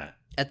thing or not?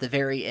 At the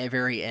very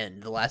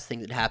end, the last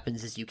thing that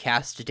happens is you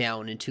cast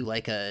down into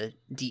like a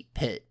deep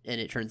pit, and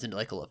it turns into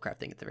like a Lovecraft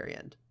thing at the very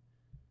end.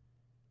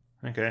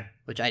 Okay.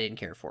 Which I didn't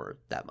care for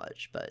that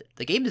much, but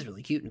the game is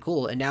really cute and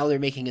cool, and now they're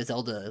making a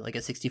Zelda, like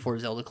a 64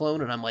 Zelda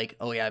clone, and I'm like,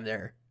 oh yeah, I'm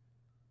there.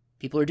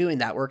 People are doing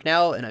that work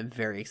now, and I'm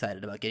very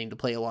excited about getting to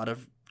play a lot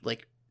of,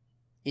 like,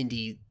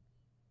 indie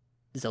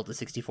Zelda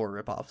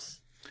 64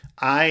 ripoffs.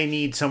 I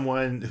need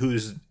someone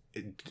who's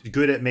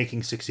good at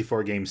making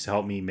 64 games to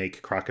help me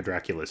make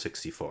Crocodracula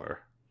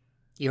 64.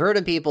 You heard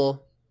him,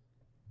 people.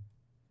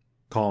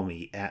 Call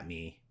me, at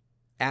me.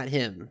 At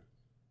him.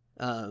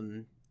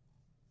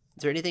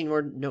 Is there anything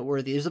more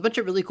noteworthy? There's a bunch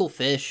of really cool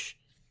fish.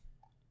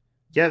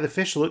 Yeah, the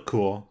fish look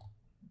cool.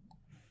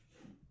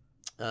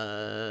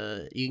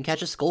 You can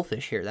catch a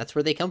skullfish here. That's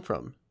where they come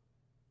from.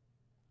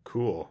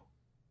 Cool.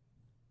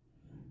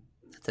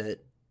 That's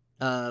it.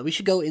 We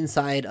should go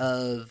inside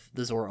of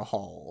the Zora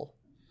Hall.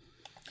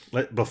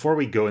 Before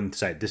we go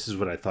inside, this is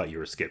what I thought you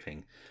were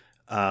skipping.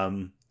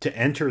 To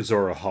enter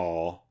Zora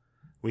Hall,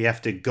 we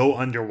have to go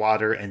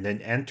underwater and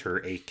then enter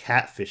a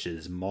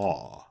catfish's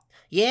maw.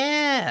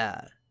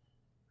 Yeah!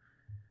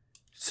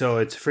 So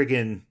it's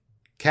friggin'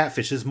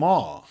 catfish's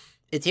maw.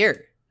 It's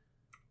here.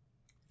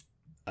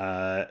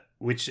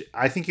 Which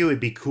I think it would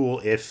be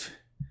cool if...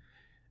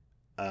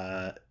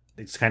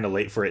 it's kind of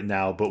late for it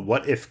now, but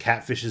what if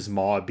Catfish's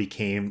Maw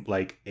became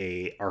like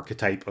a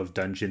archetype of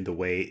dungeon the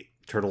way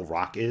Turtle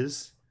Rock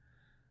is?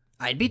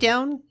 I'd be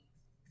down.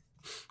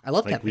 I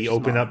love like Catfish's we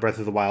open Maw. up Breath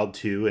of the Wild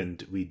 2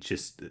 and we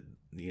just,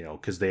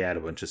 because they add a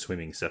bunch of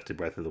swimming stuff to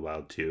Breath of the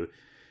Wild 2,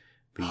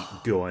 we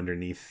go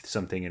underneath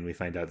something and we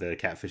find out that a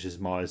Catfish's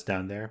Maw is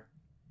down there.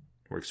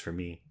 Works for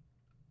me.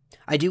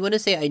 I do want to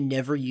say I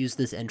never used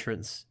this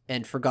entrance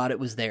and forgot it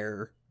was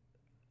there.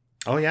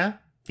 Oh, yeah?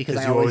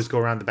 Because you always go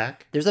around the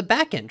back? There's a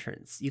back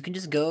entrance. You can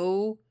just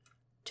go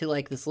to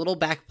like this little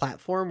back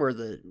platform where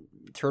the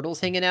turtle's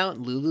hanging out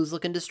and Lulu's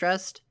looking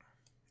distressed.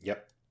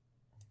 Yep.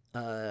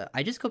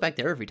 I just go back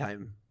there every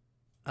time.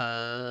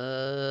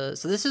 So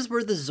this is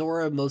where the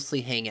Zora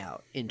mostly hang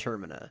out in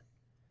Termina.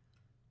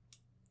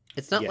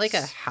 It's not like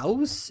a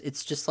house.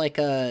 It's just like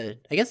I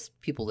guess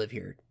people live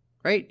here,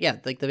 right? Yeah,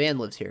 like the band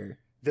lives here.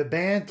 The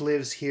band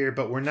lives here,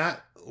 but we're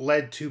not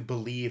led to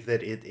believe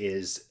that it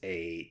is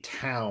a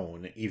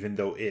town, even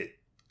though it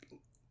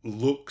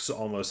looks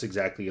almost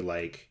exactly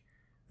like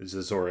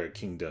the Zora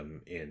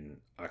Kingdom in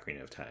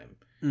Ocarina of Time.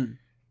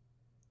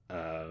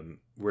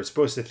 We're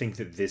supposed to think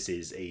that this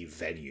is a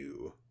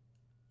venue.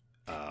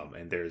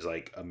 And there's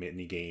like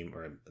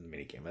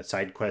a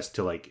side quest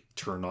to like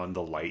turn on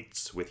the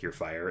lights with your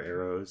fire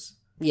arrows.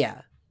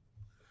 Yeah.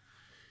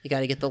 You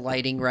got to get the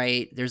lighting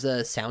right. There's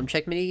a sound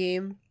check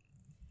minigame.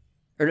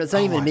 Or no, it's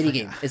not even a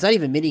minigame. It's not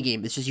even a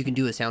minigame. It's just you can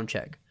do a sound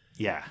check.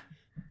 Yeah.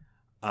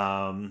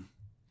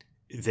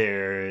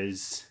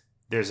 There's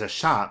a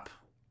shop.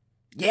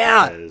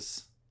 Yeah.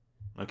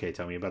 Okay,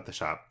 tell me about the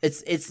shop.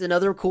 It's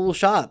another cool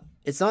shop.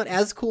 It's not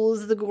as cool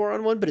as the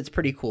Goron one, but it's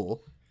pretty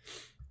cool.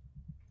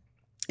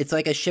 It's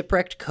like a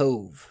shipwrecked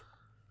cove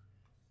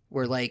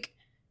where like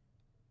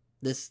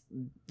this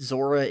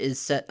Zora is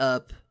set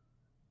up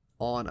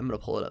on... I'm going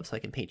to pull it up so I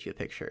can paint you a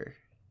picture.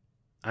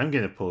 I'm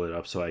going to pull it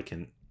up so I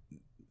can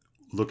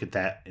look at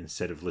that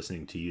instead of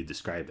listening to you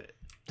describe it.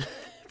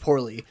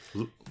 Poorly.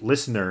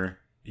 Listener,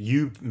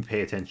 you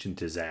pay attention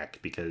to Zach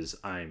because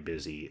I'm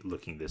busy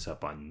looking this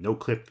up on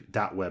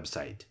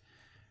noclip.website.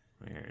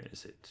 Where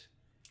is it?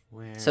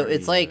 So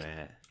it's like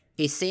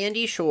a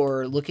sandy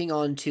shore looking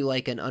onto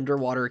like an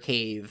underwater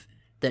cave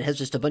that has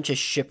just a bunch of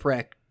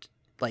shipwrecked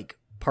like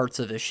parts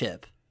of a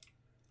ship.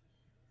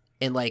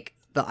 And like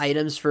the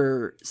items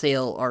for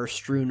sale are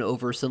strewn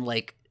over some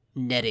like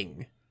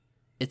netting.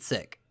 It's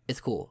sick. It's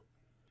cool.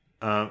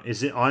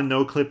 Is it on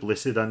NoClip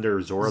listed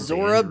under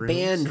Zora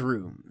Band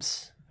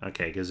Rooms?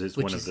 Okay, because it's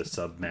one of the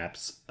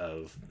sub-maps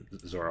of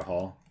Zora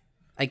Hall.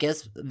 I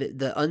guess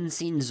the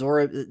unseen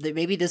Zora...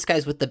 Maybe this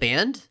guy's with the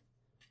band?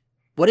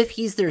 What if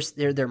he's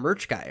their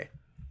merch guy?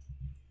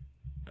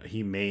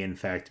 He may, in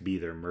fact, be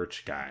their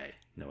merch guy.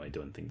 No, I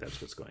don't think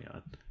that's what's going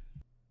on.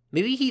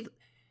 Maybe he...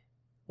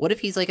 What if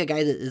he's like a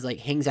guy that is like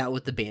hangs out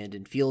with the band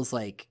and feels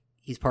like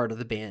he's part of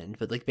the band,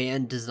 but like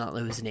band does not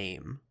know his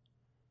name?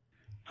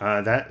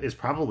 That is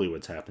probably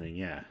what's happening,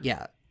 yeah.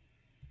 Yeah.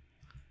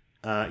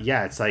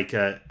 Yeah, it's like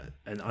an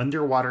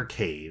underwater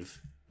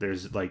cave.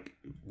 There's like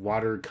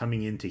water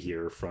coming into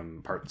here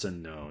from parts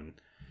unknown.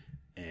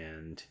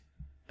 And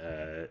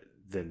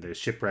then the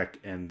shipwreck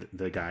and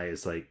the guy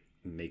is like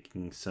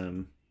making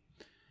some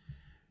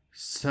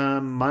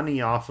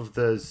money off of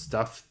the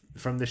stuff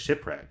from the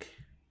shipwreck,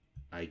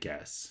 I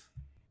guess.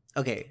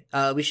 Okay.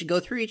 We should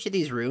go through each of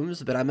these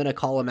rooms, but I'm going to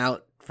call them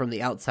out from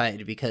the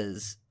outside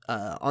because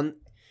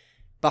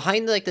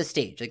behind like the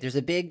stage, like there's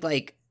a big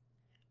like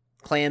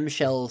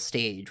clamshell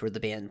stage where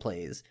the band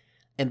plays,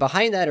 and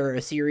behind that are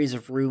a series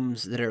of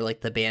rooms that are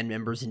like the band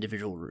members'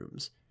 individual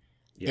rooms.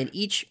 Yeah. And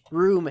each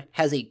room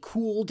has a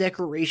cool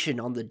decoration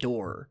on the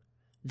door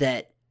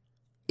that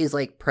is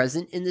like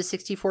present in the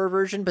 64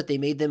 version, but they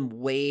made them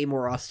way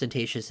more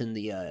ostentatious in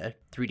the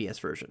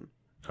 3DS version.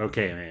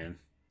 Okay, man.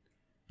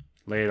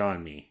 Lay it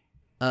on me.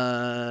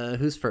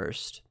 Who's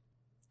first?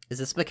 Is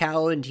this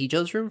Macau and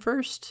Tijo's room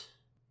first?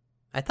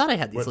 I thought I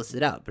had these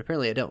listed out, but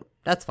apparently I don't.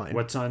 That's fine.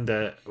 What's on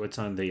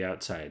the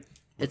outside?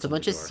 It's a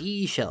bunch of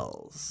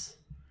seashells.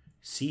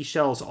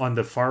 Seashells on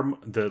the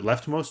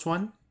leftmost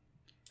one?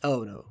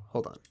 Oh no,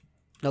 hold on.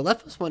 No,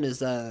 leftmost one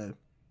is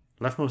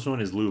leftmost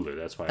one is Lulu.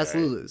 That's why. That's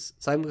Lulu's.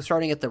 So I'm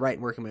starting at the right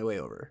and working my way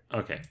over.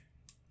 Okay.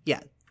 Yeah,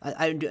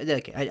 I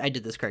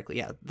did this correctly.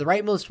 Yeah, the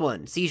rightmost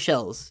one,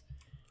 seashells.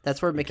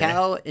 That's where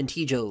Macau and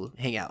Tijo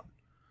hang out.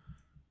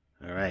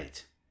 All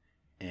right.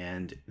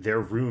 And their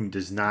room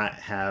does not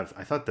have...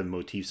 I thought the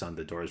motifs on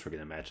the doors were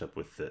going to match up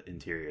with the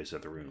interiors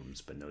of the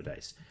rooms, but no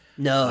dice.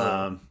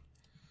 No.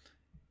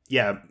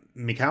 Yeah,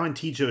 Mikau and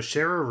Tijo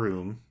share a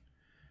room.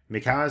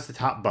 Mikau has the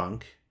top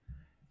bunk.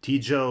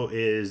 Tijo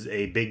is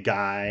a big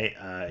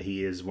guy.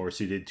 He is more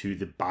suited to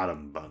the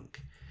bottom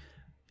bunk.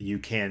 You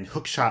can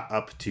hookshot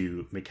up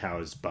to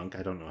Mikau's bunk.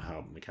 I don't know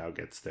how Mikau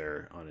gets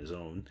there on his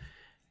own.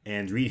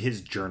 And read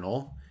his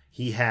journal.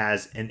 He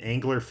has an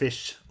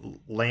anglerfish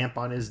lamp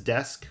on his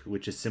desk,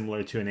 which is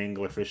similar to an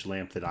anglerfish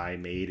lamp that I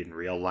made in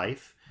real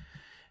life.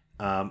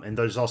 And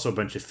there's also a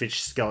bunch of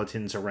fish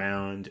skeletons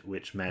around,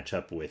 which match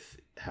up with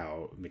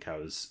how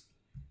Mikau's,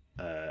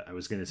 I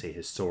was going to say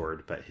his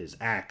sword, but his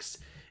axe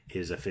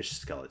is a fish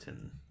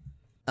skeleton.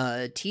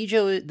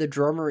 Tijo, the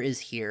drummer, is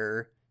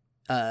here.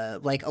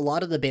 Like a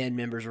lot of the band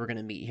members we're going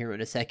to meet here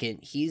in a second.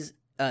 He's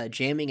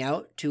jamming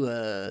out to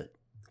a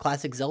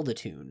classic Zelda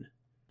tune.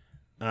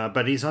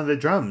 But he's on the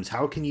drums.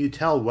 How can you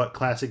tell what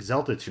classic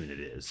Zelda tune it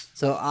is?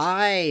 So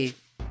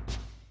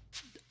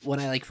when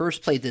I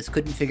first played this,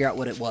 couldn't figure out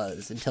what it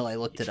was until I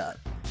looked it up.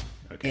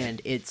 Okay.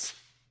 And it's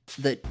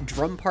the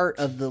drum part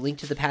of the Link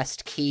to the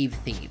Past cave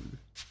theme.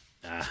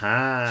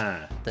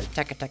 Aha. The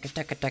taka taka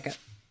taka taka.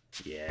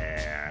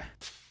 Yeah.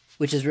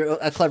 Which is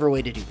a clever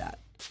way to do that.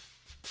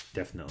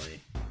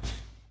 Definitely.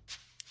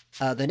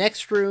 The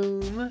next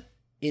room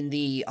in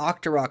the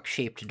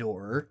Octorok-shaped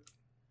door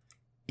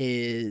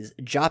is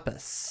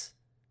Japas,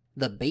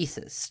 the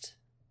bassist.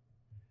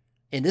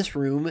 And this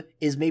room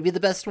is maybe the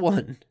best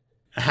one.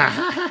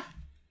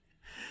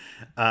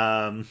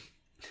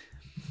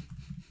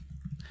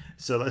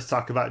 So let's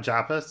talk about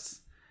Japas.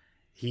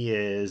 He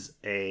is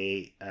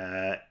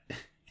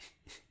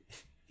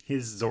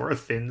his Zora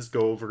fins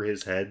go over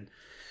his head,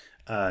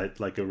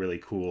 like a really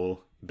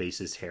cool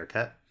bassist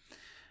haircut.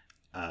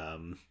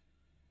 And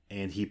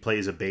he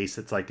plays a bass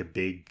that's like a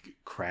big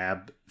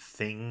crab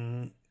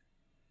thing.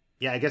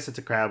 Yeah, I guess it's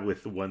a crab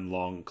with one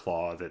long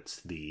claw that's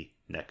the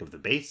neck of the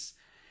bass.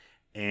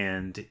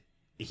 And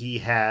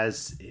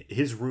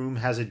his room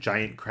has a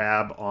giant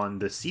crab on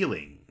the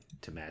ceiling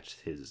to match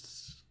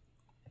his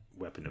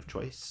weapon of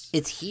choice.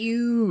 It's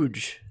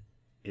huge.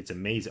 It's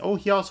amazing. Oh,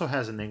 he also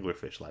has an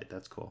anglerfish light.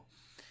 That's cool.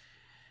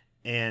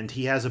 And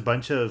he has a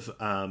bunch of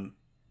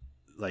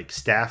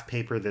staff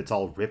paper that's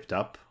all ripped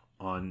up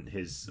on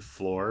his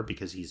floor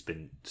because he's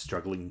been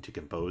struggling to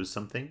compose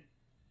something.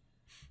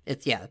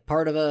 It's,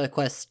 part of a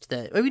quest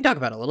that we can talk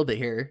about a little bit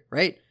here,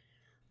 right?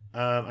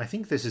 I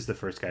think this is the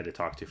first guy to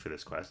talk to for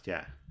this quest,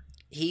 yeah.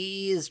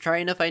 He is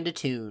trying to find a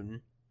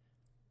tune,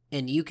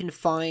 and you can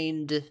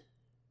find,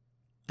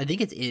 I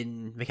think it's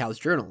in Mikau's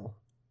journal,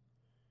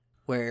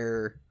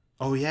 where...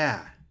 Oh,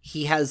 yeah.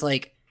 He has,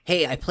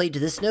 hey, I played to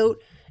this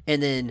note,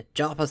 and then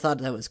Joppa thought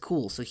that was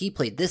cool, so he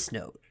played this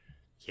note.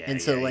 Yeah,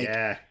 and so,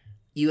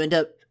 you end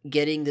up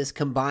getting this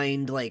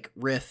combined,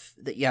 riff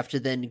that you have to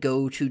then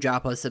go to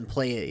Joppas and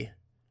play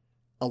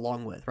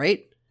along with,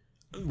 right?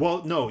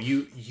 Well, no,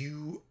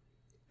 you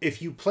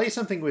if you play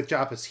something with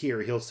Joppas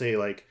here, he'll say,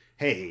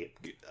 hey,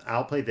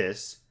 I'll play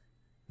this.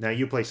 Now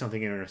you play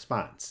something in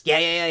response.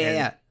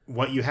 Yeah.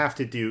 What you have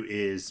to do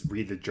is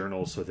read the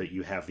journal so that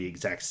you have the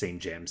exact same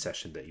jam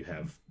session that you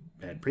have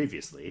had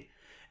previously.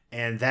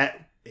 And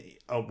that,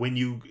 when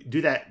you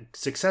do that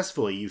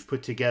successfully, you've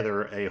put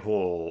together a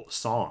whole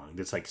song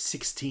that's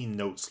 16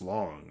 notes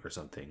long or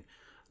something.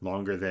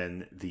 Longer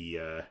than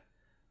the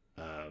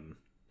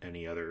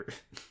any other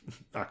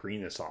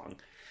ocarina song.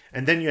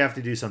 And then you have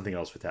to do something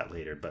else with that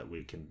later, but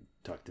we can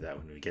talk to that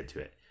when we get to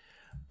it.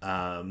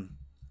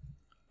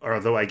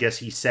 Although I guess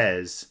he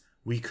says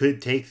we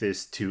could take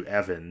this to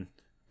Evan,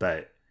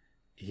 but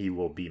he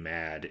will be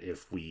mad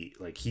if we,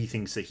 he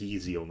thinks that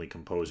he's the only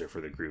composer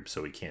for the group,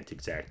 so we can't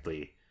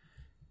exactly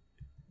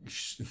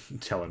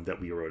tell him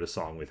that we wrote a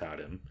song without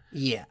him.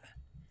 Yeah.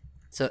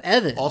 So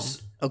Evan...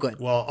 Also, go ahead.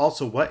 Well,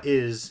 also, what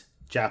is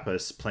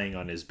Japas playing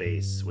on his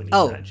bass when he's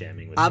not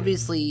jamming with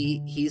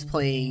obviously he's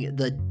playing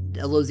the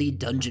LOZ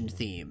Dungeon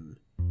theme,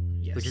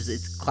 yes. Which is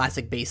its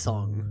classic bass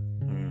song.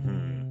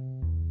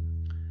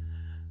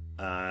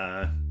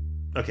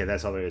 Okay,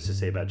 that's all there is to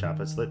say about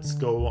Japas. Let's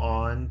go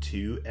on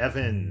to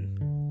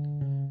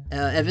Evan.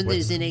 Evan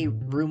is in a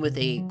room with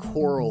a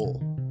coral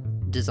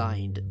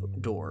designed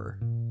door.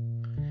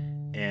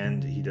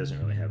 And he doesn't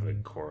really have a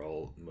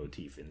coral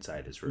motif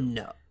inside his room.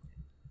 No.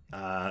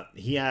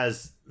 He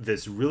has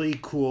this really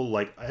cool,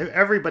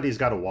 everybody's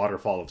got a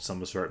waterfall of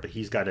some sort, but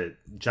he's got a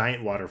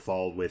giant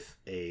waterfall with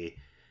a,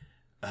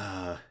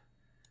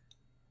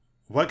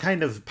 what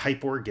kind of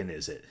pipe organ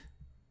is it?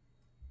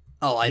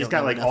 Oh, He's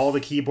got all the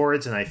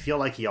keyboards, and I feel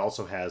like he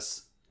also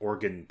has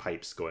organ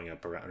pipes going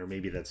up around, or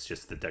maybe that's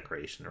just the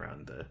decoration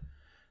around the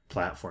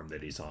platform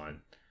that he's on.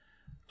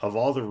 Of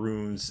all the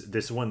rooms,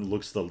 this one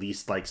looks the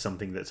least like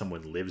something that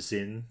someone lives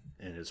in,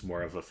 and is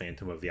more of a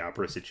Phantom of the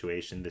Opera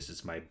situation. This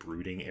is my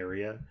brooding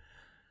area.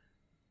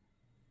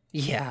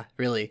 Yeah,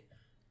 really.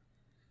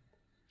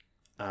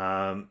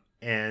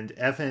 And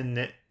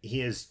Evan,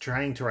 he is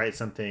trying to write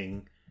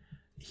something.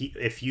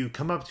 If you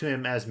come up to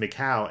him as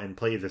Mikau and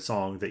play the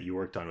song that you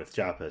worked on with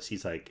Japas,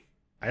 he's like,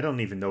 I don't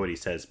even know what he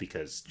says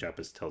because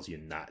Japas tells you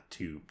not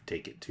to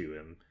take it to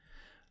him.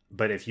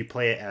 But if you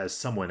play it as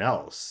someone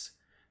else,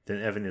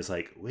 then Evan is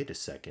like, wait a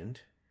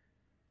second.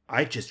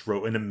 I just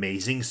wrote an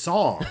amazing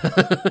song.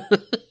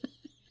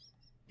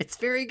 It's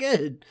very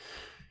good.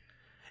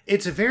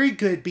 It's very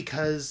good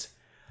because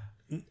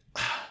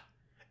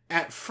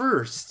at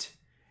first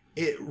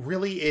it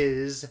really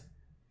is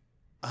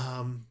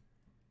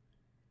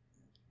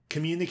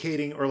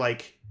communicating or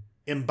like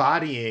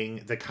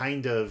embodying the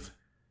kind of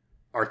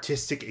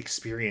artistic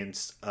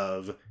experience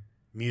of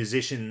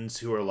musicians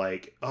who are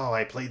like, oh,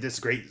 I played this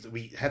great,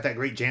 we had that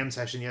great jam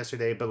session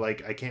yesterday, but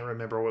like I can't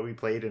remember what we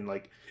played, and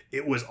like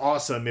it was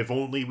awesome. If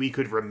only we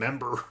could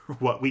remember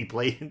what we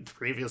played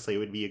previously, it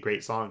would be a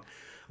great song.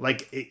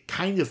 Like it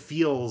kind of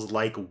feels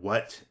like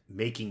what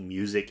making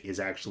music is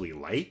actually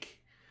like.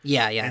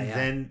 And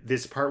then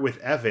this part with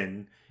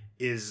Evan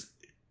is,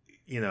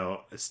 you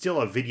know,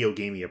 still a video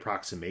gamey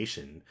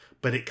approximation,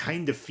 but it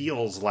kind of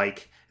feels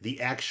like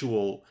the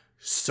actual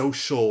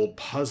social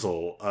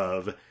puzzle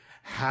of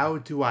how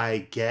do I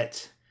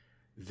get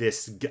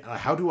this,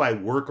 how do I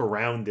work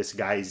around this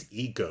guy's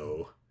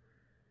ego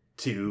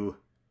to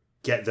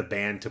get the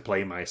band to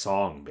play my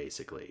song,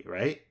 basically,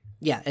 right?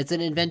 Yeah, it's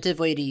an inventive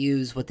way to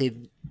use what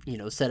they've, you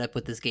know, set up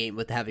with this game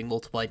with having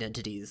multiple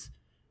identities.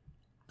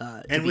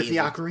 And with the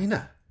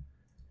ocarina.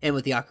 And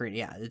with the ocarina,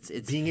 yeah.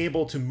 It's being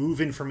able to move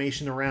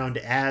information around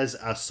as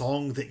a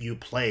song that you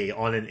play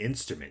on an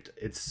instrument.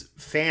 It's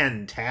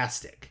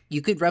fantastic.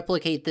 You could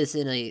replicate this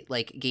in a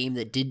like game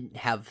that didn't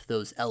have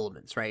those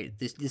elements, right?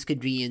 This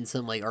could be in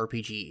some like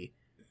RPG.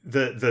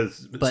 The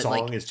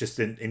song like, is just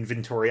an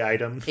inventory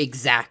item.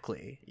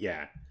 Exactly.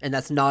 Yeah. And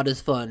that's not as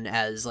fun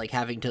as like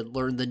having to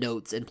learn the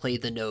notes and play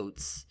the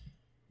notes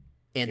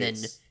and then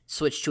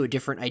switch to a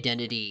different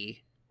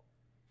identity.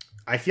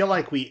 I feel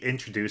like we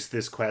introduced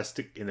this quest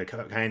in a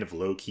kind of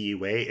low-key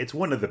way. It's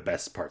one of the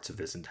best parts of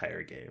this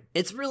entire game.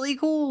 It's really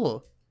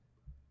cool.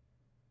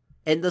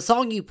 And the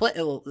song you play,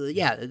 well,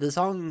 yeah, the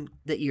song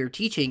that you're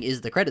teaching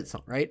is the credit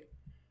song, right?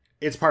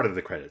 It's part of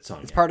the credit song.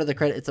 It's part of the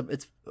credit.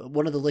 It's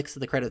one of the licks of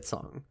the credit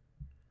song.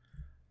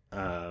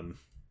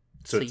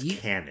 So it's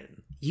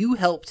canon. You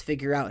helped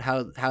figure out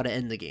how to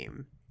end the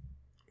game.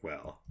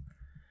 Well,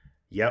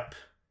 yep.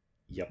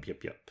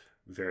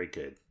 Very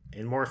good.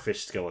 And more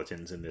fish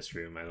skeletons in this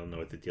room. I don't know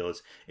what the deal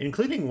is.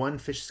 Including one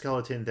fish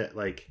skeleton that,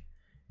 like,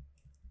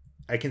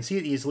 I can see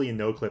it easily in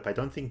NoClip. I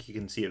don't think you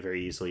can see it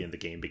very easily in the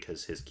game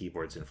because his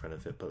keyboard's in front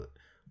of it. But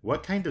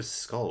what kind of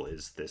skull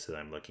is this that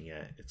I'm looking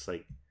at? It's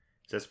like,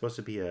 is that supposed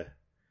to be a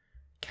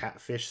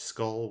catfish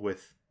skull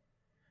with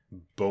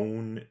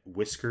bone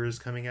whiskers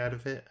coming out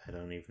of it? I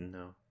don't even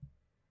know.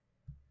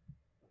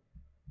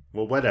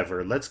 Well,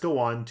 whatever. Let's go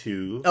on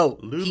to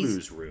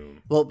Lulu's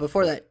room. Well,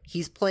 before that,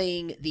 he's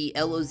playing the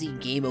LOZ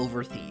Game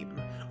Over theme.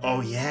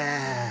 Oh,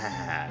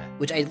 yeah.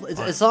 Which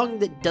it's a song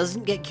that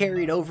doesn't get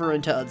carried over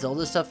into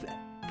Zelda stuff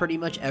pretty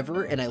much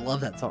ever, and I love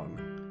that song.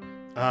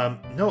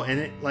 No,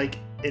 and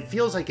it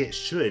feels like it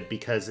should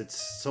because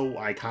it's so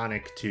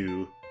iconic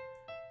to,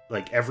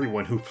 like,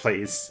 everyone who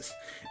plays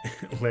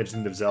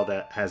Legend of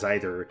Zelda has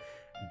either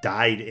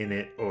died in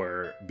it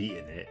or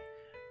beaten it.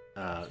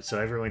 So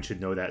everyone should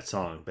know that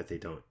song, but they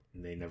don't.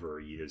 They never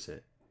use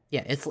it.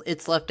 Yeah,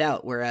 it's left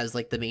out, whereas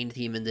like the main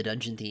theme and the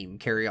dungeon theme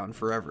carry on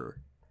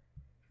forever.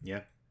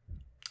 Yeah.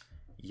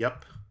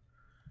 Yep.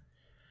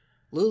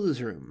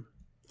 Lulu's room.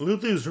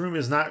 Lulu's room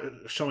is not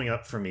showing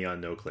up for me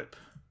on NoClip.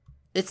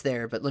 It's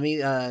there, but let me.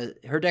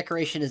 Her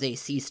decoration is a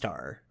sea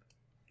star.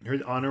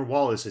 On her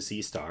wall is a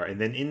sea star,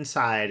 and then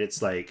inside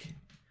it's like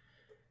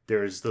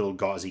there's little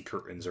gauzy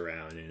curtains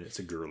around, and it's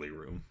a girly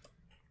room.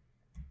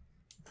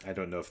 I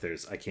don't know if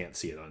there's. I can't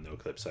see it on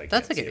NoClip, so I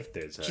can't see if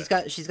there's.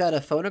 She's got a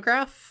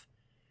phonograph.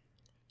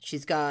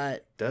 She's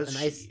got a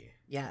nice. She?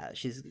 Yeah,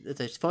 it's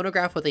a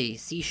phonograph with a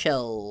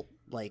seashell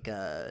like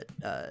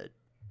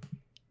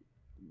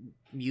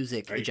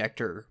music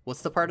ejector.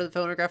 What's the part of the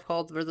phonograph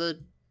called? Where the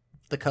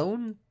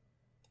cone?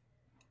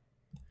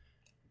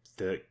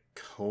 The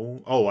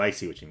cone. Oh, I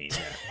see what you mean.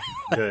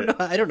 Yeah.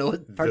 I don't know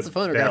what parts of the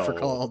phonograph are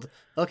called.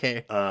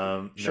 Okay.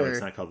 No,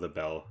 it's not called the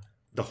bell.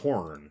 The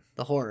horn.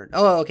 The horn.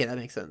 Oh, okay, that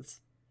makes sense.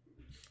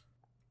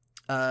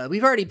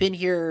 We've already been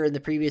here in the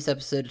previous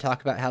episode to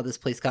talk about how this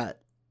place got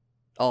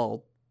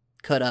all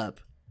cut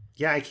up.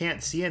 Yeah, I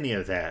can't see any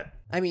of that.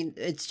 I mean,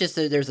 it's just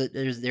there's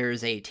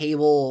a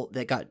table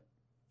that got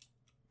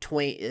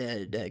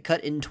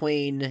cut in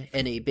twain,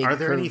 and a big. Are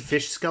there any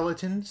fish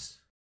skeletons?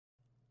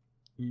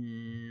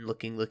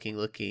 Looking.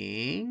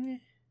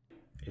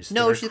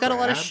 No, she's got a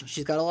lot of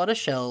she's got a lot of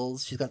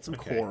shells. She's got some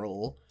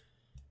coral.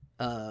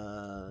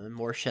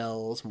 More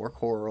shells, more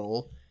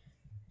coral.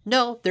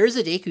 No, there is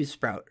a Deku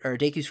sprout or a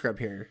Deku scrub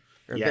here.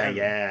 Or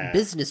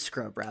business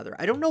scrub rather.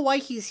 I don't know why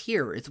he's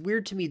here. It's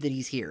weird to me that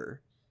he's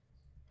here.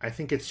 I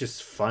think it's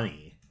just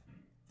funny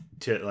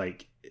to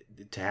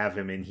have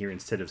him in here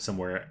instead of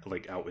somewhere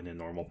like out in a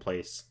normal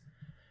place.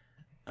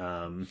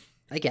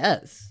 I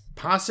guess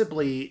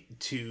possibly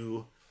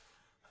to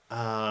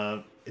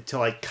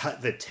like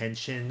cut the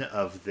tension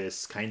of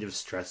this kind of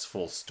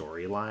stressful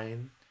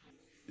storyline.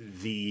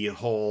 The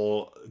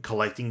whole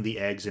collecting the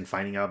eggs and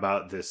finding out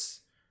about this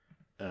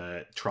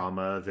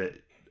trauma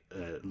that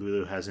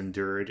Lulu has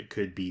endured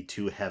could be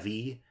too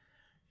heavy,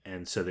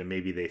 and so that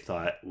maybe they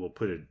thought, we'll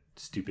put a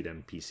stupid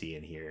NPC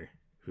in here.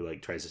 who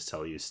like tries to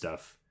sell you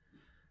stuff,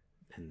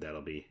 and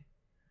that'll be.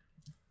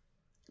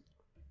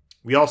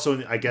 We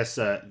also, I guess,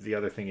 the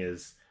other thing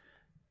is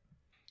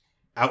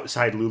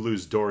outside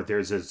Lulu's door.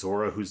 There's a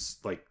Zora who's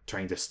like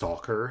trying to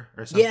stalk her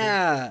or something.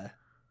 Yeah,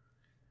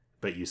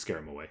 but you scare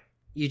him away.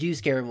 You do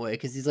scare him away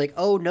because he's like,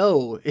 "Oh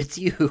no, it's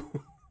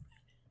you."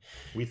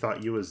 We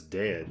thought you was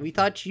dead. We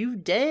thought you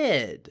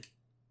dead.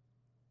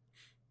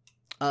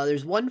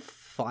 There's one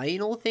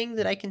final thing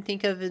that I can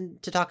think of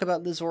to talk about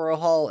in the Zora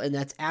Hall, and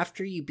that's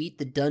after you beat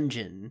the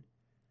dungeon,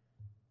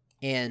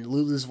 and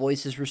Lulu's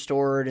voice is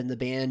restored, and the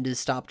band is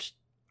stopped,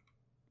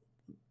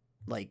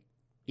 like,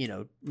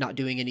 not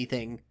doing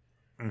anything.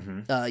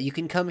 Mm-hmm. You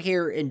can come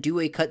here and do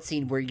a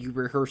cutscene where you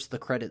rehearse the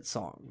credit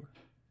song.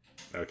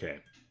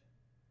 Okay.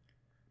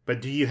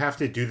 But do you have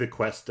to do the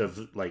quest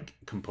of, like,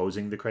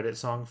 composing the credit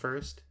song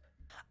first?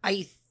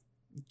 I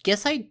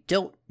guess I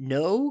don't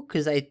know,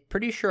 because I'm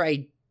pretty sure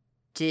I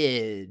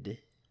did.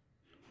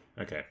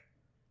 Okay.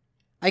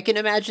 I can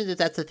imagine that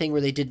that's a thing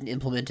where they didn't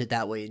implement it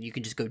that way, and you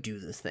can just go do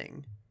this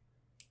thing.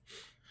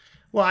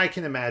 Well, I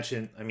can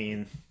imagine, I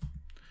mean,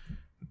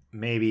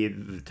 maybe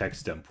the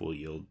text dump will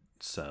yield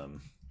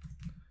some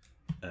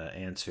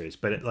answers,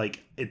 but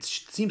it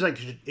seems like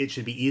it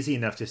should be easy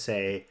enough to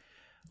say,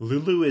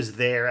 Lulu is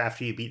there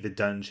after you beat the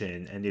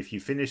dungeon, and if you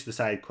finish the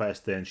side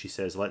quest, then she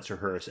says, let's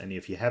rehearse, and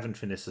if you haven't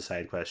finished the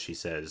side quest, she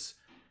says,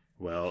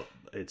 well,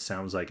 it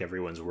sounds like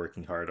everyone's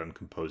working hard on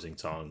composing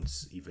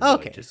songs, even though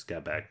I just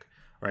got back.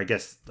 Or I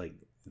guess, like,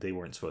 they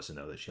weren't supposed to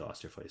know that she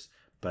lost her voice.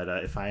 But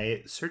if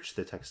I search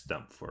the text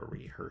dump for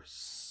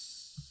rehearse...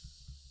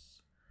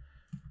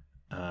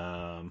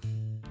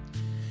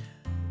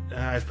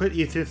 I've put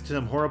you through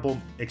some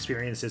horrible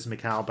experiences,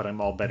 Mikal, but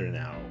I'm all better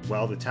now.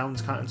 Well, the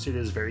town's concert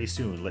is very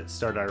soon. Let's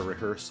start our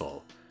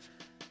rehearsal.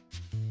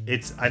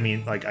 I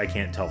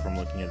can't tell from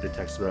looking at the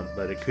text dump,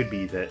 but it could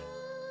be that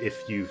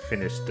if you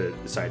finish the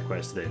side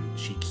quest, then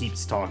she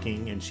keeps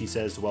talking and she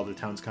says, well, the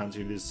town's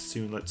concert is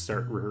soon. Let's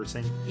start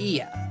rehearsing.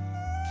 Yeah.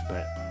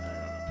 But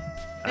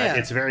I don't know.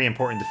 It's very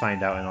important to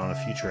find out, and on a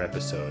future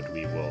episode,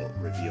 we will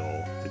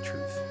reveal the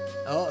truth.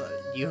 Oh,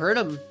 you heard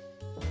him.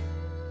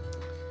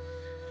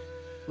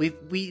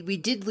 We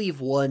did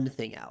leave one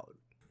thing out.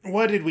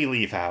 What did we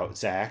leave out,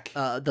 Zach?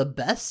 The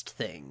best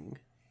thing.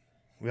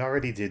 We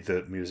already did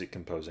the music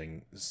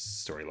composing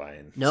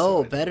storyline.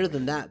 No, better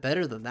than that.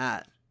 Better than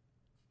that.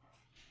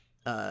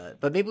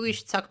 But maybe we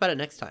should talk about it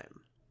next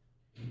time.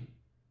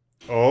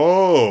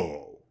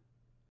 Oh.